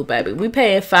food, baby. We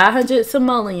paying 500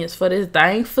 simoleons for this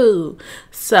dang food.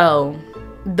 So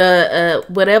the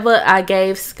whatever I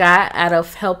gave Scott out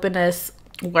of helping us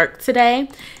work today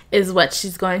is what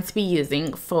she's going to be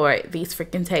using for these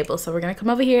freaking tables. So we're gonna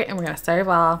come over here and we're gonna serve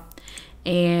all.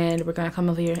 And we're gonna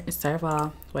come over here and serve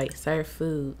all. Wait, serve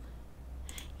food.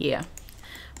 Yeah,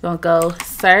 we're gonna go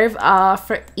serve all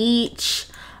for each.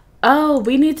 Oh,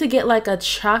 we need to get like a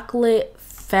chocolate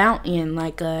fountain,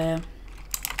 like a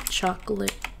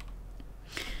chocolate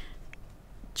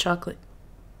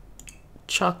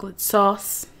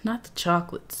sauce. Not the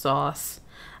chocolate sauce.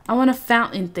 I want a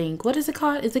fountain thing. What is it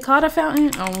called? Is it called a fountain?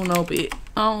 I don't know, bitch.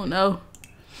 I don't know.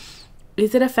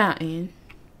 Is it a fountain?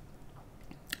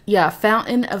 Yeah,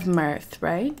 fountain of mirth,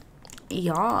 right?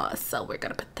 Yeah, so we're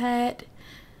gonna put that.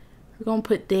 We're gonna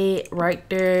put that right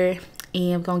there,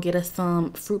 and we're gonna get us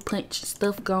some fruit punch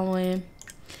stuff going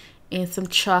and some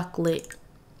chocolate.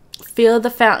 Fill the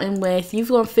fountain with, you're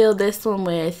gonna fill this one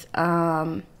with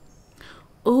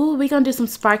Ooh, we gonna do some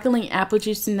sparkling apple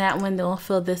juice in that one. Then we'll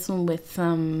fill this one with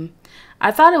some,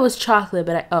 I thought it was chocolate,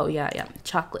 but oh yeah,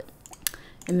 chocolate.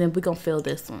 And then we gonna fill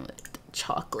this one with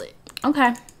chocolate.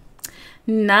 Okay.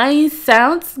 Nice,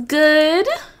 sounds good.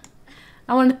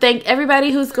 I want to thank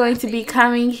everybody who's going to be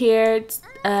coming here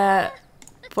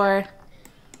for,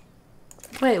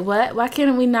 wait, what? Why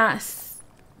can't we not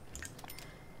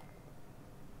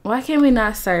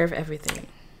serve everything?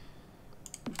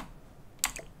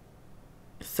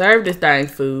 Serve this dang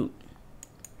food.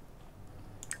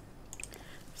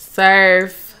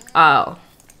 Serve all.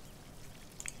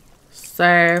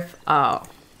 Serve all.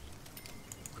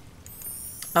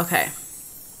 Okay.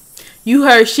 You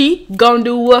heard she gonna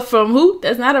do what from who?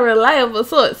 That's not a reliable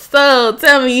source. So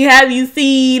tell me, have you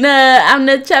seen her? I'm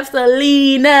the chef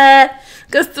Selena.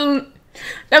 Gasolina.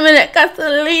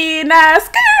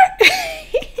 Skirt.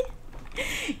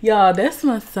 Y'all, that's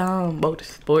my song.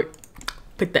 Motorsport.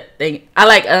 Pick that thing. I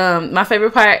like my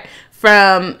favorite part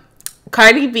from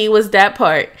Cardi B was that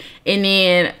part. And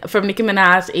then from Nicki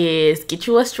Minaj is get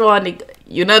you a straw, nigga.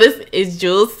 You know this is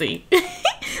juicy.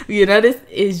 You know this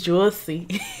is juicy.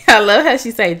 I love how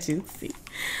she say juicy.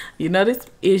 You know this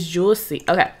is juicy.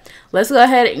 Okay, let's go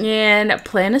ahead and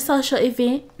plan a social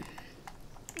event.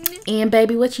 And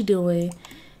baby, what you doing?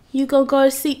 You gonna go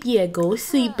to sleep? Yeah, go to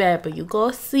sleep, baby. You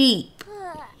go to sleep.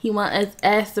 You want to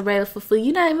ask Xureila for food?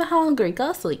 You're not even hungry.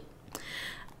 Go sleep.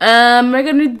 We're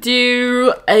gonna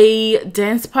do a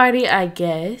dance party, I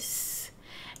guess.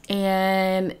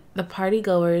 And the party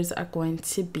goers are going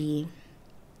to be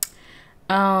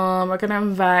we're gonna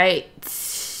invite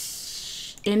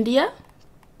India.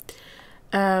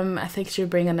 I think she'll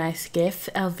bring a nice gift.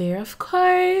 Elvira, of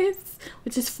course,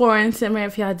 which is foreign to me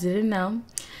if y'all didn't know.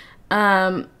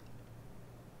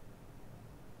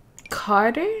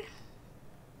 Carter.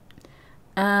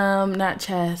 Not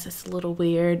Chaz, that's a little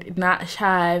weird. Not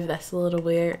Shive, that's a little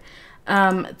weird.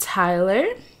 Tyler.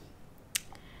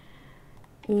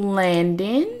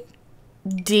 Landon.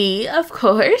 D, of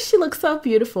course. She looks so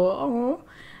beautiful.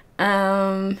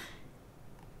 Aww.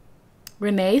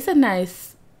 Renee's a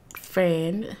nice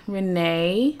friend.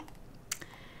 Renee.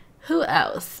 Who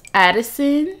else?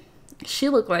 Addison. She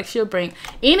look like she'll bring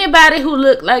anybody who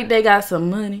look like they got some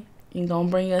money and gonna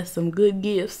bring us some good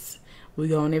gifts. We're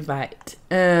gonna invite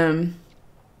Nayla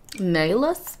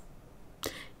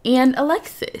and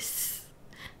Alexis.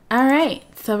 Alright,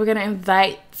 so we're gonna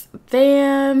invite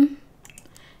them.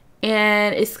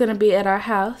 And it's gonna be at our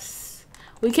house.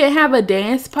 We can have a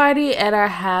dance party at our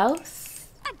house.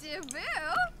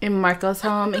 In Marco's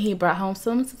home, and he brought home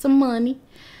some money.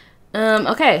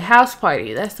 Okay, house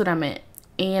party. That's what I meant.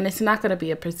 And it's not gonna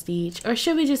be a prestige, or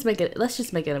should we just make it? Let's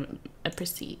just make it a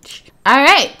prestige. All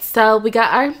right. So we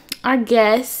got our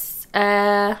guests. Let's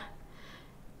have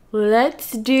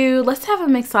a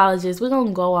mixologist. We're gonna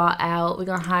go all out. We're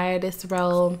gonna hire this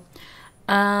role.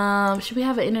 Should we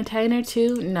have an entertainer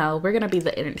too? No, we're gonna be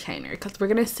the entertainer because we're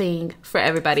gonna sing for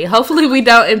everybody. Hopefully we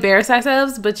don't embarrass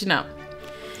ourselves, but you know.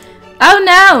 Oh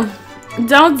no,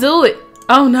 don't do it.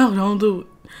 Oh no, don't do it.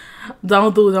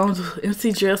 Don't do it.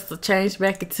 MC dress to change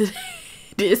back into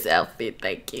this outfit.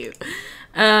 Thank you.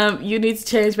 You need to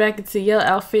change back into your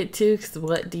outfit too, because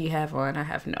what do you have on? I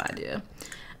have no idea.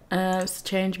 So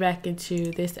change back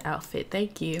into this outfit.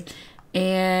 Thank you.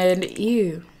 And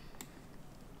you.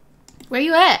 Where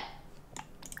you at?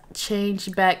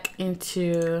 Change back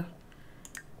into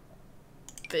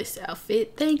this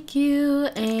outfit. Thank you.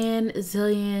 And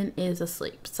Zillion is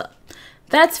asleep. So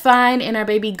that's fine. And our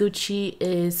baby Gucci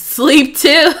is asleep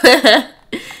too.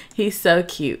 He's so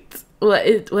cute.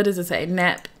 What does it say?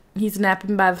 Nap. He's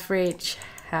napping by the fridge.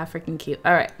 How freaking cute.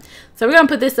 Alright. So we're going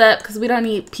to put this up because we don't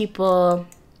need people.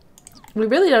 We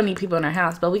really don't need people in our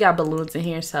house, but we got balloons in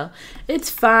here, so it's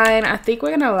fine. I think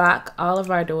we're gonna lock all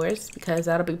of our doors because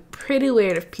that'll be pretty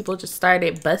weird if people just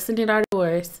started busting in our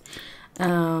doors. So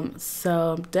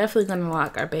I'm definitely gonna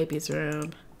lock our baby's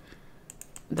room.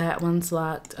 That one's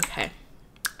locked. Okay,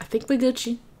 I think we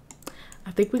Gucci.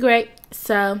 I think we great.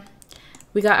 So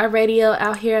we got our radio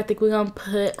out here. I think we're gonna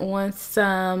put on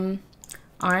some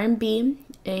R&B,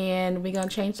 and we're gonna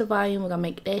change the volume. We're gonna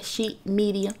make that sheet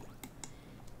medium.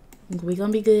 We're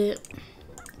gonna be good.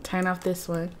 Turn off this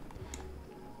one.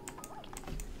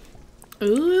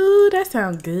 Ooh, that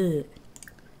sounds good.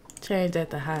 Change that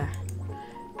to high.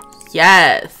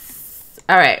 Yes.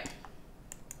 All right.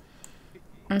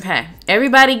 Okay.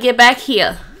 Everybody get back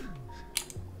here.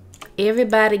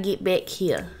 Everybody get back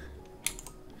here.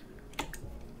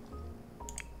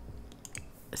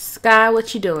 Sky,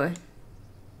 what you doing?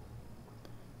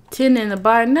 10 in the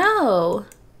bar? No.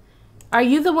 Are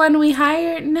you the one we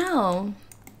hired? No.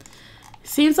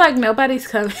 Seems like nobody's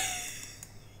coming.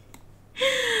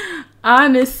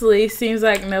 Honestly, seems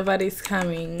like nobody's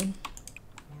coming.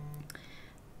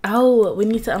 Oh, we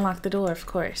need to unlock the door, of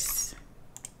course.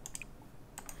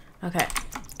 Okay.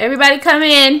 Everybody come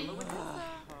in.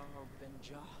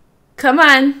 Come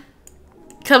on.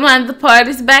 Come on, the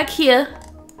party's back here.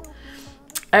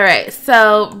 Alright,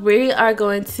 so we are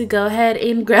going to go ahead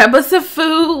and grab us some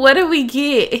food. What do we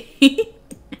get?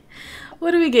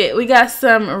 What do we get? We got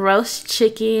some roast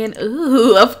chicken.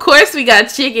 Ooh, of course we got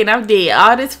chicken. I'm dead.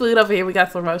 All this food over here, we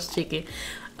got some roast chicken.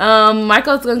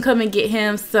 Michael's gonna come and get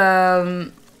him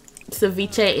some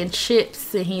ceviche and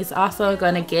chips, and he's also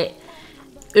gonna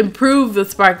improve the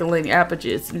sparkling apple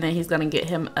juice, and then he's gonna get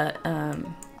him a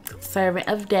serving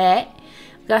of that.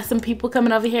 We got some people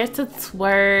coming over here to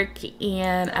twerk,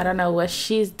 and I don't know what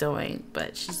she's doing,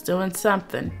 but she's doing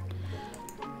something.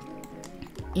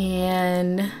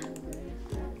 And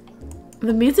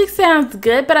the music sounds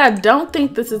good, but I don't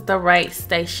think this is the right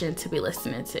station to be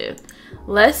listening to.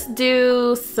 Let's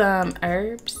do some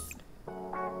herbs.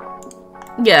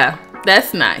 Yeah,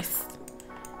 that's nice.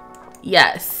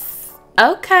 Yes.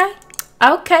 Okay.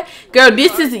 Okay. Girl,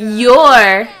 this is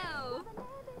your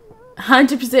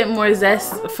 100% more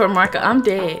zest for Marco. I'm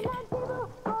dead.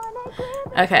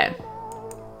 Okay.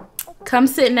 Come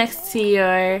sit next to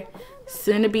your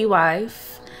soon-to-be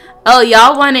wife. Oh,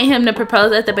 y'all wanted him to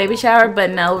propose at the baby shower, but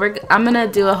no, I'm gonna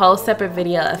do a whole separate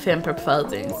video of him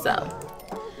proposing. So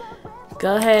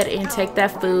go ahead and take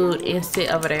that food and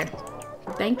sit over there.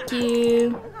 Thank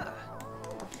you.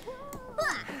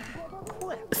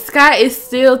 Scott is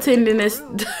still tending this.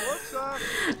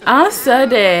 I'm so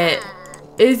dead.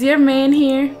 Is your man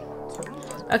here?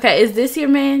 Okay, is this your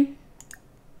man?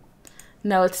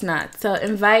 No, it's not. So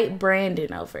invite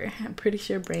Brandon over. I'm pretty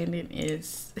sure Brandon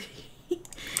is.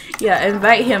 Yeah,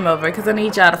 invite him over because I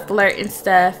need y'all to flirt and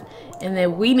stuff. And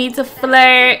then we need to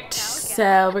flirt.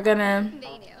 So we're gonna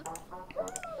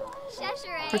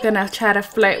try to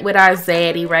flirt with our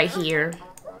zaddy right here.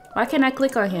 Why can't I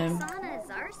click on him?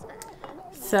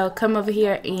 So come over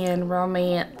here and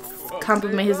romance,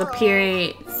 compliment his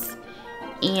appearance,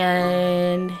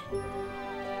 and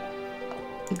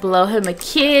blow him a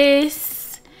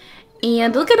kiss.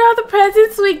 And look at all the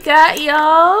presents we got,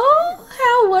 y'all.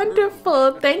 How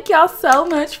wonderful. Thank y'all so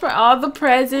much for all the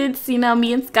presents. You know,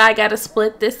 me and Sky got to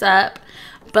split this up.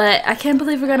 But I can't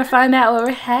believe we're going to find out what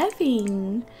we're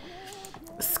having.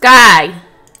 Sky,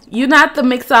 you're not the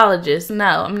mixologist.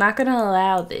 No, I'm not going to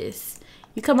allow this.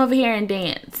 You come over here and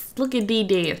dance. Look at D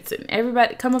dancing.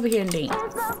 Everybody come over here and dance.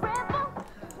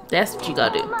 That's what you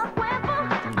got to do.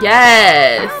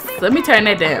 Yes. Let me turn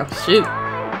that down. Shoot.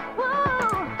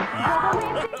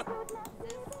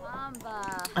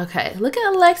 Okay, look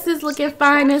at Alexis looking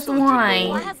fine as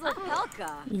wine.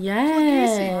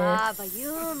 Yes.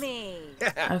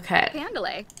 Okay.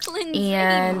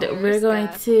 And we're going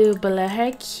to blow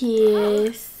her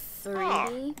kiss.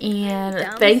 And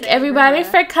thank everybody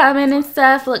for coming and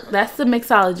stuff. Look, that's the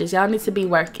mixologist. Y'all need to be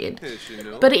working.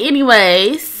 But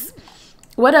anyways,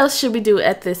 what else should we do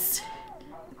at this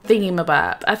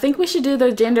thingamabob? I think we should do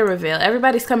the gender reveal.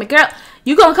 Everybody's coming. Girl,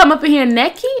 you gonna come up in here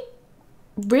naked?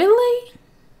 Really?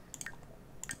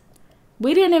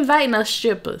 We didn't invite no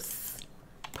strippers.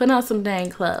 Put on some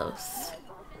dang clothes.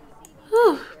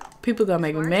 Whew. People gonna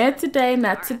make me mad today,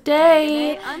 not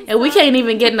today. And we can't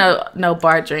even get no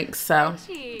bar drinks, so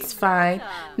it's fine.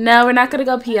 No, we're not gonna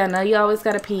go pee. I know you always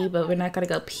gotta pee, but we're not gonna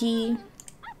go pee.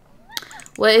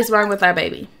 What is wrong with our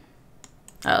baby?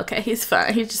 Oh, okay, he's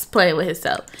fine. He's just playing with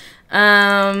himself.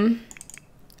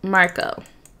 Marco.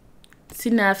 It's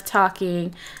enough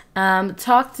talking.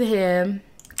 Talk to him.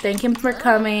 Thank him for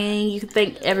coming. You can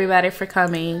thank everybody for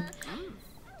coming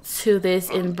to this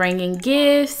and bringing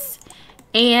gifts.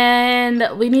 And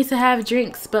we need to have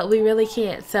drinks, but we really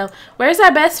can't. So, where's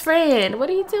our best friend? What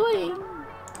are you doing?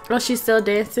 Oh, she's still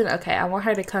dancing? Okay, I want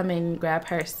her to come and grab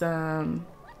her some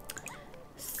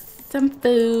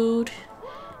food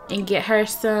and get her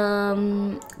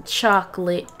some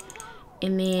chocolate.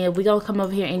 And then we're gonna come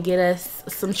over here and get us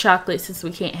some chocolate since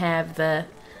we can't have the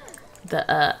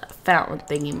fountain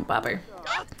thingy bobber.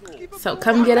 So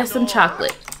come get us some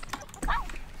chocolate.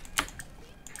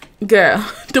 Girl,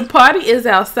 the party is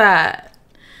outside.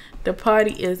 The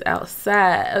party is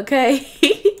outside, okay?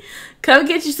 Come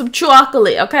get you some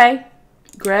chocolate, okay?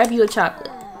 Grab you a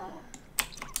chocolate.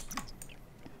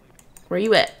 Where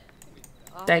you at?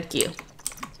 Thank you.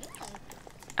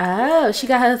 Oh, she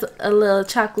got her a little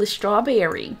chocolate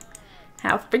strawberry.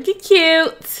 How freaking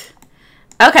cute.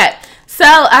 Okay,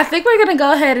 So I think we're gonna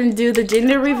go ahead and do the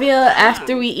gender reveal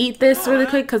after we eat this really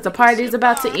quick because the party is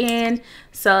about to end.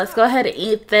 So let's go ahead and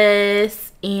eat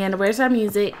this. And where's our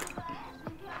music?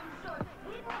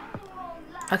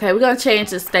 Okay, we're gonna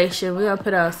change the station. We're gonna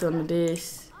put on some of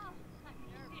this.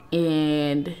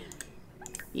 And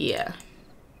yeah.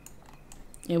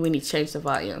 And we need to change the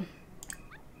volume.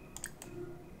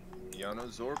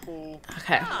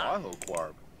 Okay.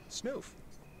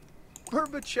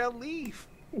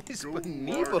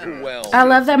 I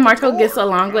love that Marco gets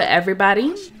along with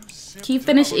everybody. Can you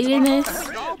finish eating this?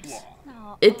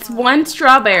 It's one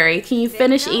strawberry. Can you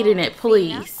finish eating it,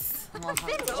 please?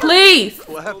 Please!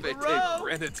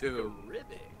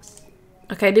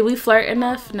 Okay, did we flirt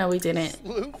enough? No, we didn't.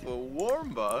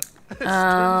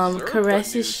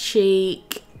 Caress his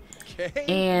cheek.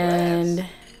 And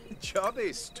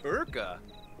kiss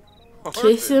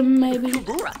him, maybe?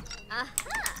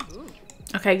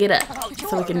 Okay, get up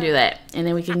so we can do that. And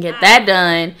then we can get that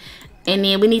done. And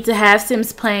then we need to have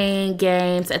Sims playing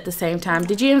games at the same time.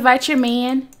 Did you invite your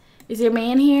man? Is your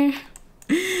man here?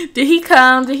 Did he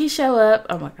come? Did he show up?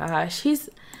 Oh my gosh.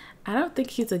 I don't think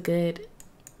he's a good...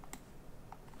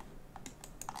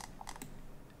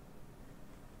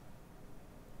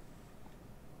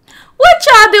 What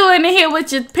y'all doing in here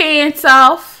with your pants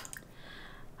off?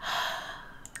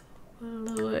 Oh,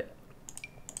 Lord.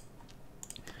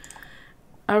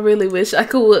 I really wish I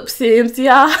could whoop Sims,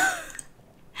 y'all.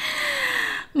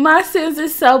 My Sims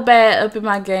is so bad up in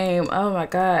my game. Oh my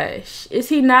gosh. Is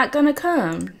he not gonna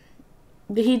come?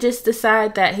 Did he just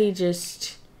decide that he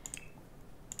just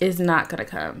is not gonna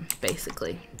come,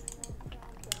 basically?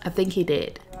 I think he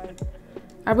did.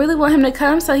 I really want him to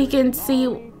come so he can see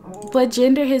what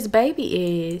gender his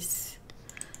baby is.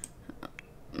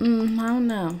 I don't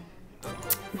know.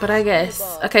 But I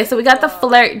guess. Okay, so we got the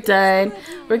flirt done.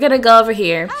 We're gonna go over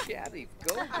here.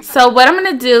 So what I'm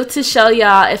gonna do to show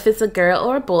y'all if it's a girl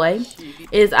or a boy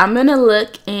is I'm gonna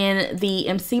look in the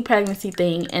MC pregnancy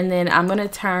thing and then I'm gonna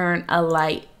turn a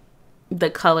light the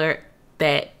color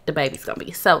that the baby's gonna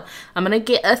be. So I'm gonna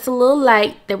get us a little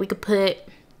light that we could put.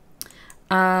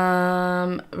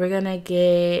 We're gonna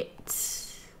get,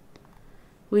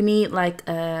 we need like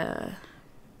a,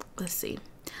 let's see.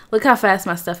 Look how fast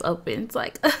my stuff opens.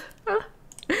 Like,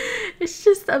 it's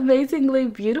just amazingly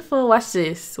beautiful. Watch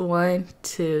this. 1,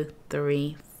 2,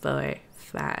 3, 4,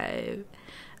 5.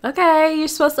 Okay, you're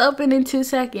supposed to open in 2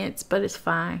 seconds, but it's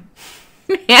fine.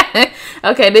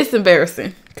 Okay, this is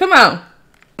embarrassing. Come on.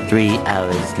 3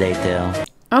 hours later.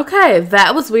 Okay,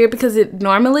 that was weird because it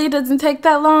normally doesn't take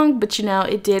that long, but you know,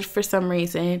 it did for some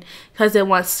reason because it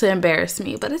wants to embarrass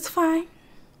me, but it's fine.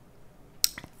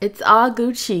 It's all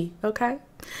Gucci, okay?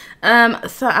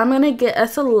 So I'm gonna get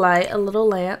us a light, a little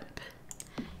lamp,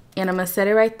 and I'm gonna set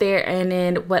it right there, and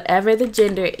then whatever the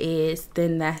gender is,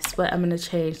 then that's what I'm gonna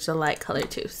change the light color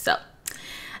to. So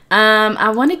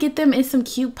I want to get them in some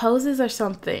cute poses or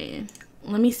something.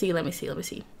 Let me see. Let's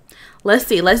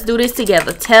do this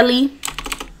together.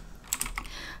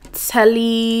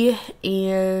 Telly,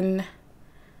 and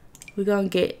we're gonna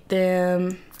get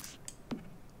them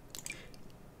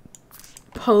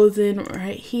posing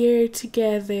right here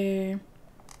together.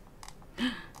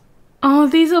 Oh,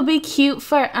 these will be cute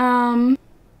for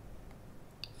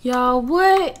y'all.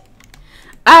 What?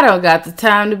 I don't got the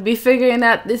time to be figuring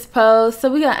out this pose,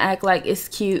 so we're gonna act like it's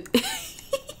cute.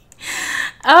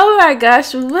 Oh my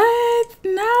gosh, what?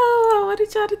 No, I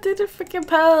wanted y'all to do the freaking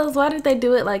pose. Why did they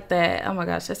do it like that? Oh my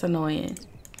gosh, that's annoying.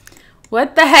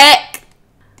 What the heck?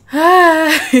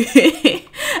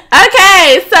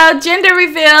 Okay, so gender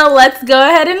reveal. Let's go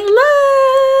ahead and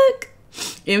look.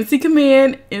 MC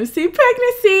command, MC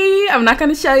pregnancy. I'm not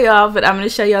gonna show y'all, but I'm gonna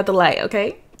show y'all the light,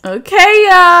 okay? Okay,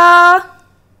 y'all.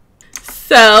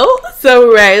 So,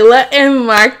 Xureila and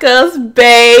Marco's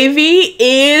baby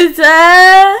is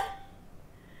a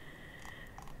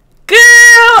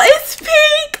girl. It's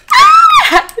pink.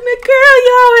 Having a girl,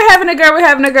 y'all. We're having a girl. We're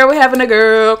having a girl. We're having a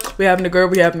girl. We're having a girl.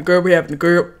 We're having a girl. We're having a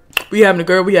girl. We having a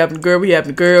girl, we having a girl, we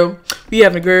having a girl, we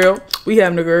having a girl, we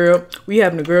having a girl, we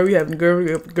having a girl, we having a girl,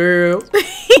 we having a girl.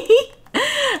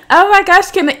 Oh my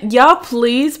gosh, can y'all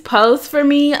please pose for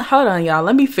me? Hold on, y'all,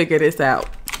 let me figure this out.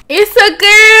 It's a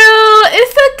girl,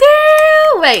 it's a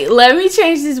girl. Wait, let me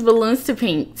change these balloons to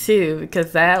pink too,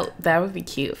 because that would be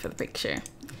cute for the picture.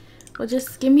 Well,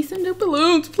 just give me some new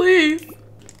balloons, please.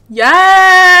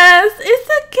 Yes, it's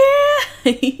a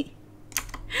girl.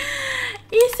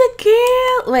 It's a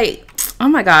girl. Wait. Oh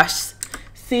my gosh.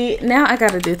 See, now I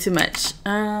gotta do too much.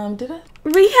 Did I?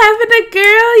 We having a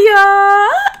girl, y'all.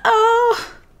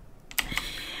 Oh.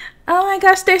 Oh my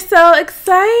gosh, they're so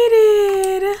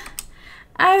excited.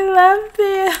 I love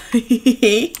this.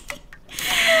 We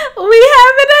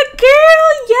having a girl.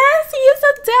 Yes, he is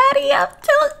a daddy up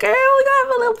to a girl. We gonna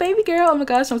have a little baby girl. Oh my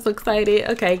gosh, I'm so excited.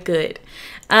 Okay, good.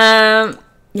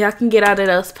 Y'all can get out of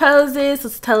those poses.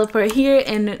 Let's teleport here,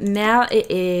 and now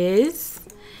it is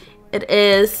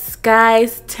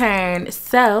Sky's turn.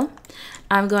 So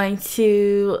I'm gonna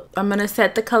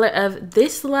set the color of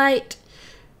this light.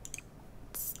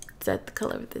 Set the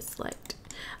color of this light.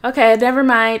 Okay, never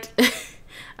mind.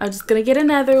 I'm just gonna get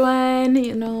another one,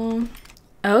 you know.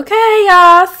 Okay,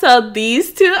 y'all. So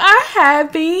these two are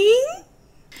having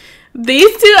a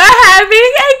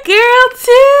girl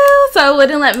too. So it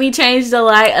wouldn't let me change the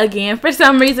light again for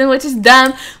some reason, which is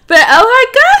dumb. But oh my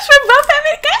gosh, we're both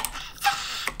having a girl.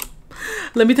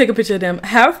 Let me take a picture of them.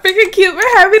 How freaking cute.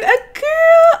 We're having a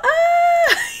girl.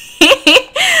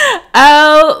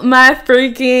 Oh my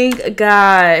freaking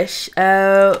gosh.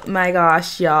 Oh my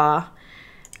gosh, y'all.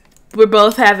 We're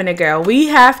both having a girl. We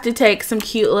have to take some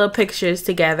cute little pictures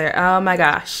together. Oh my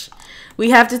gosh.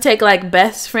 We have to take like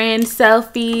best friend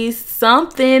selfies.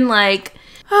 Something like,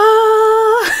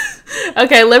 oh.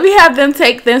 Okay, let me have them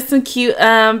take them some cute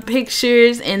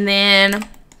pictures, and then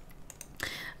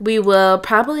we will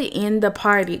probably end the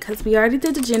party because we already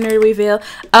did the gender reveal.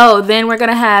 Oh, then we're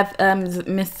gonna have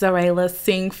Miss Xureila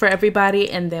sing for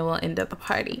everybody, and then we'll end up the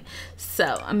party.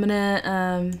 So I'm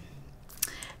gonna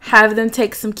have them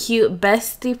take some cute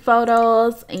bestie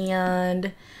photos,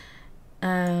 and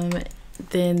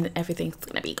then everything's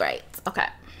gonna be great. Okay.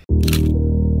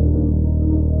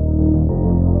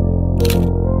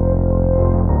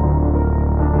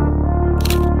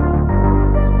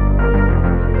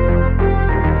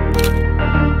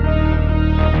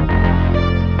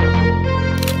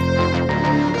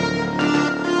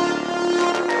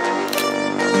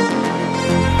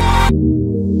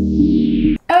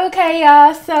 Okay,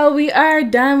 y'all, so we are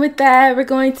done with that. We're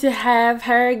going to have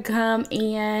her come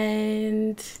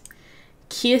and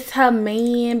kiss her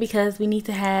man because we need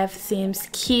to have Sims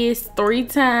kiss 3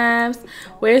 times.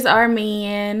 Where's our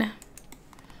man?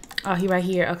 Oh, he right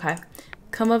here. Okay,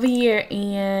 come over here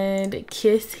and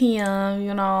kiss him,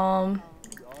 you know.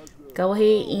 Go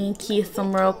ahead and kiss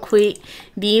him real quick.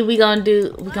 Then we gonna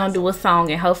do a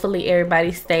song, and hopefully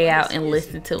everybody stay out and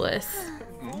listen to us.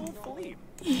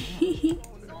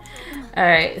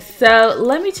 Alright, so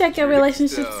let me check your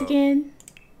relationships again.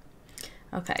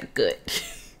 Okay, good.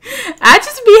 I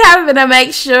just be having to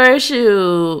make sure,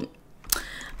 shoot.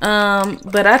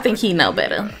 But I think he know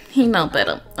better. He know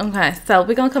better. Okay, so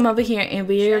we're gonna come over here and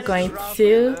we are going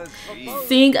to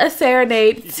sing a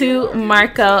serenade to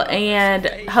Marco, and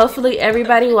hopefully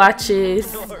everybody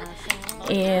watches.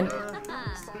 And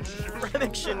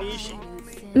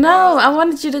no, I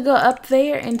wanted you to go up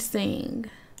there and sing.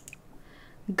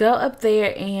 Go up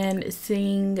there and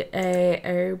sing a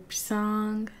herb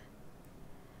song.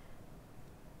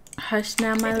 Hush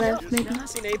now, my love, maybe.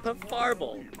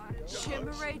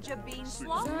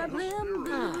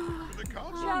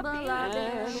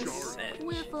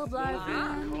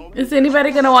 Is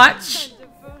anybody gonna watch?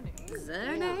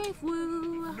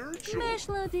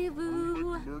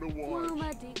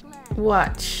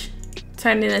 Watch.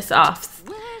 Turning this off.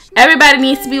 Everybody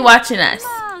needs to be watching us.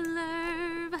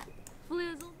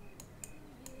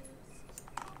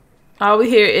 All we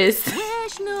hear is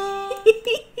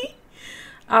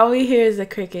all we hear is the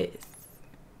crickets.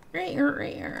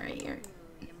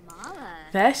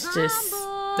 That's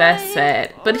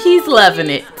sad. But he's loving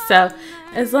it. So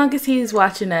as long as he's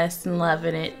watching us and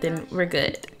loving it, then we're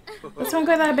good. What's wrong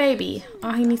with our baby?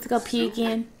 Oh, he needs to go pee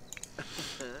again.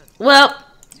 Well,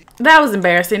 that was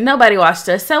embarrassing. Nobody watched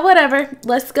us. So whatever.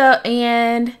 Let's go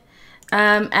and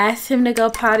ask him to go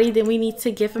potty. Then we need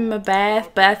to give him a bath.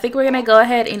 But I think we're gonna go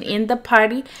ahead and end the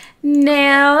party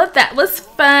now. That was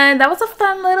fun. That was a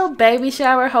fun little baby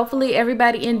shower. Hopefully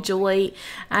everybody enjoyed.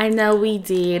 I know we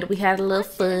did. We had a little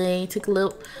fun.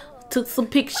 Took some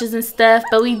pictures and stuff.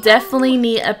 But we definitely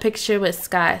need a picture with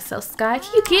Sky. So Sky,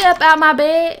 can you get up out my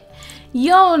bed? You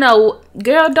don't know,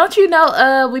 girl. Don't you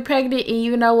know we pregnant and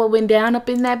you know what went down up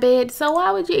in that bed? So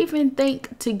why would you even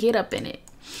think to get up in it?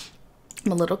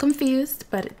 I'm a little confused,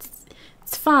 but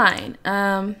it's fine.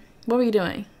 What were you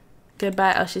doing?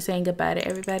 Goodbye. Oh, she's saying goodbye to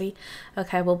everybody.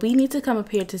 Okay, well, we need to come up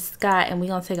here to Sky and we're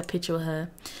gonna take a picture with her.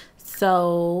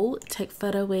 So take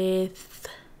photo with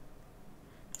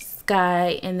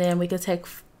Sky, and then we can take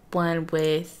one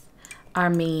with our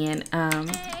man.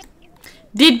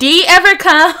 Did D ever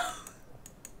come?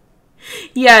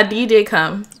 Yeah, D did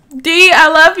come. D, I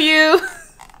love you.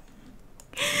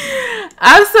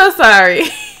 I'm so sorry.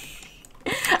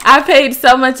 I paid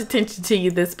so much attention to you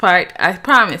this part. I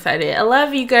promise I did. I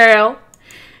love you, girl.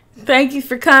 Thank you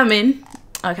for coming.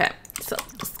 Okay, so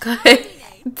let's go ahead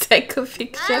and take a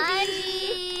picture.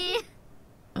 Bye.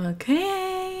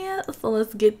 Okay, so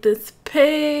let's get this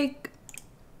pic.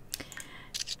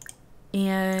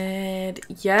 And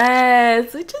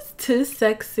yes, we're just too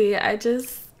sexy. I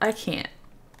can't.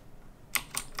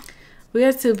 We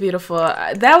are too beautiful.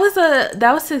 That was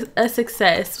a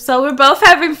success. So we're both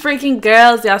having freaking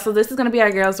girls, y'all. So this is gonna be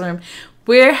our girls' room.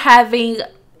 We're having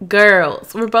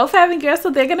girls. We're both having girls, so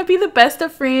they're gonna be the best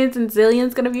of friends, and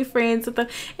Zillion's gonna be friends with them,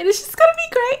 and it's just gonna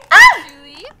be great.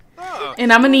 Ah!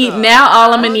 And I'm gonna need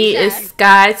all I'm gonna need is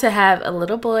Sky to have a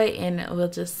little boy, and it'll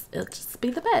just be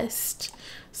the best.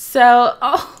 So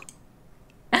oh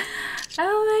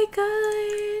my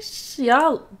gosh,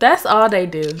 y'all, that's all they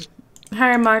do.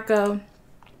 Her and Marco,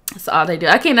 that's all they do.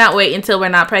 I cannot wait until we're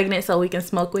not pregnant so we can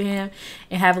smoke with him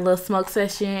and have a little smoke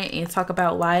session and talk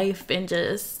about life and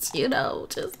just, you know,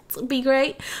 just be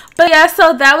great. But yeah,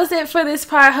 so that was it for this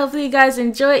part. Hopefully you guys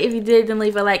enjoyed. If you did, then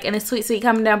leave a like and a sweet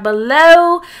comment down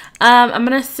below. I'm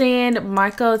gonna send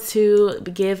Marco to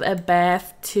give a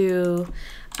bath to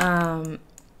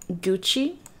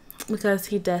Gucci because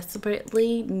he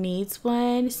desperately needs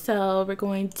one. So we're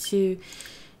going to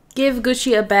give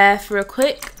Gucci a bath real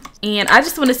quick, and I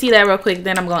just want to see that real quick,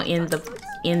 then I'm gonna end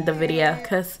the video,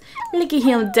 because look at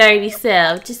him dirty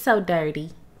self, just so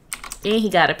dirty. And he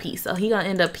got a pee, so he gonna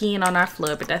end up peeing on our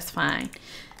floor, but that's fine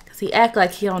because he act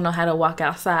like he don't know how to walk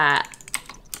outside.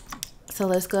 So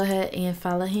let's go ahead and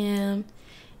follow him.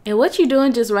 And what you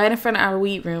doing just right in front of our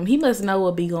weed room? He must know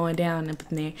what'll be going down up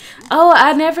in there. Oh,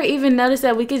 I never even noticed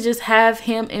that we could just have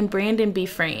him and Brandon be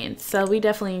friends. So we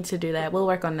definitely need to do that. We'll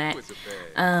work on that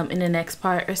in the next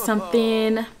part or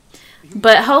something.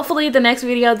 But hopefully the next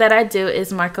video that I do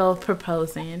is Marco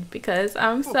proposing, because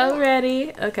I'm so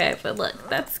ready. Okay, but look,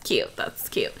 that's cute. That's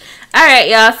cute. All right,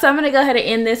 y'all. So I'm going to go ahead and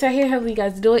end this right here. Hopefully you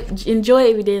guys enjoy it.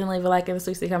 If you did, leave a like and a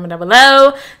sweet comment down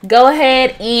below. Go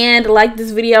ahead and like this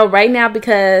video right now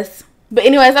because... But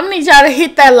anyways, I'm going to need y'all to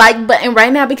hit that like button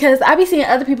right now because I be seeing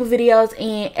other people's videos,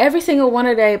 and every single one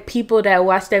of the people that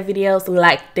watch their videos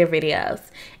like their videos.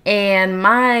 And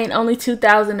mine, only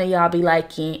 2,000 of y'all be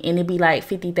liking, and it be like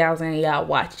 50,000 of y'all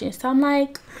watching. So I'm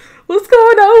like, what's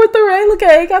going on with the Rayla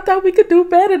gang? I thought we could do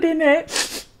better than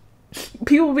that.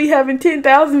 People be having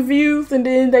 10,000 views, and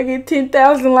then they get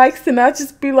 10,000 likes, and I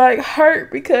just be like hurt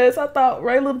because I thought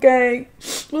Rayla gang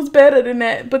was better than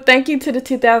that. But thank you to the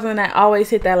 2,000 that always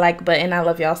hit that like button. I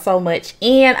love y'all so much,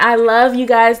 and I love you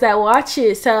guys that watch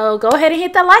it. So go ahead and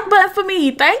hit that like button for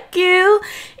me. Thank you.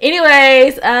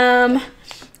 Anyways,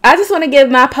 I just want to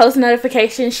give my post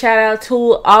notification shout out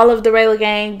to all of the Rayla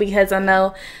gang, because I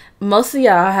know most of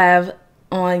y'all have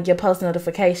on your post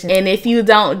notification, and if you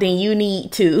don't, then you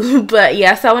need to. But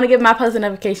yeah, so I want to give my post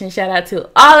notification shout out to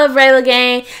all of Rayla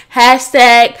gang.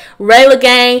 Hashtag Rayla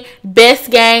gang,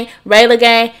 best gang, Rayla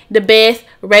gang, the best,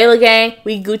 Rayla gang,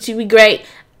 we Gucci, we great.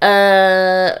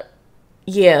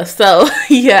 Yeah, so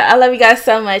yeah, I love you guys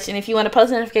so much. And if you want a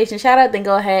post notification shout out, then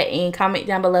go ahead and comment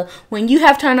down below when you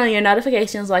have turned on your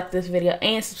notifications, like this video,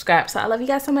 and subscribe. So I love you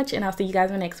guys so much, and I'll see you guys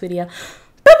in the next video.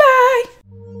 Bye bye.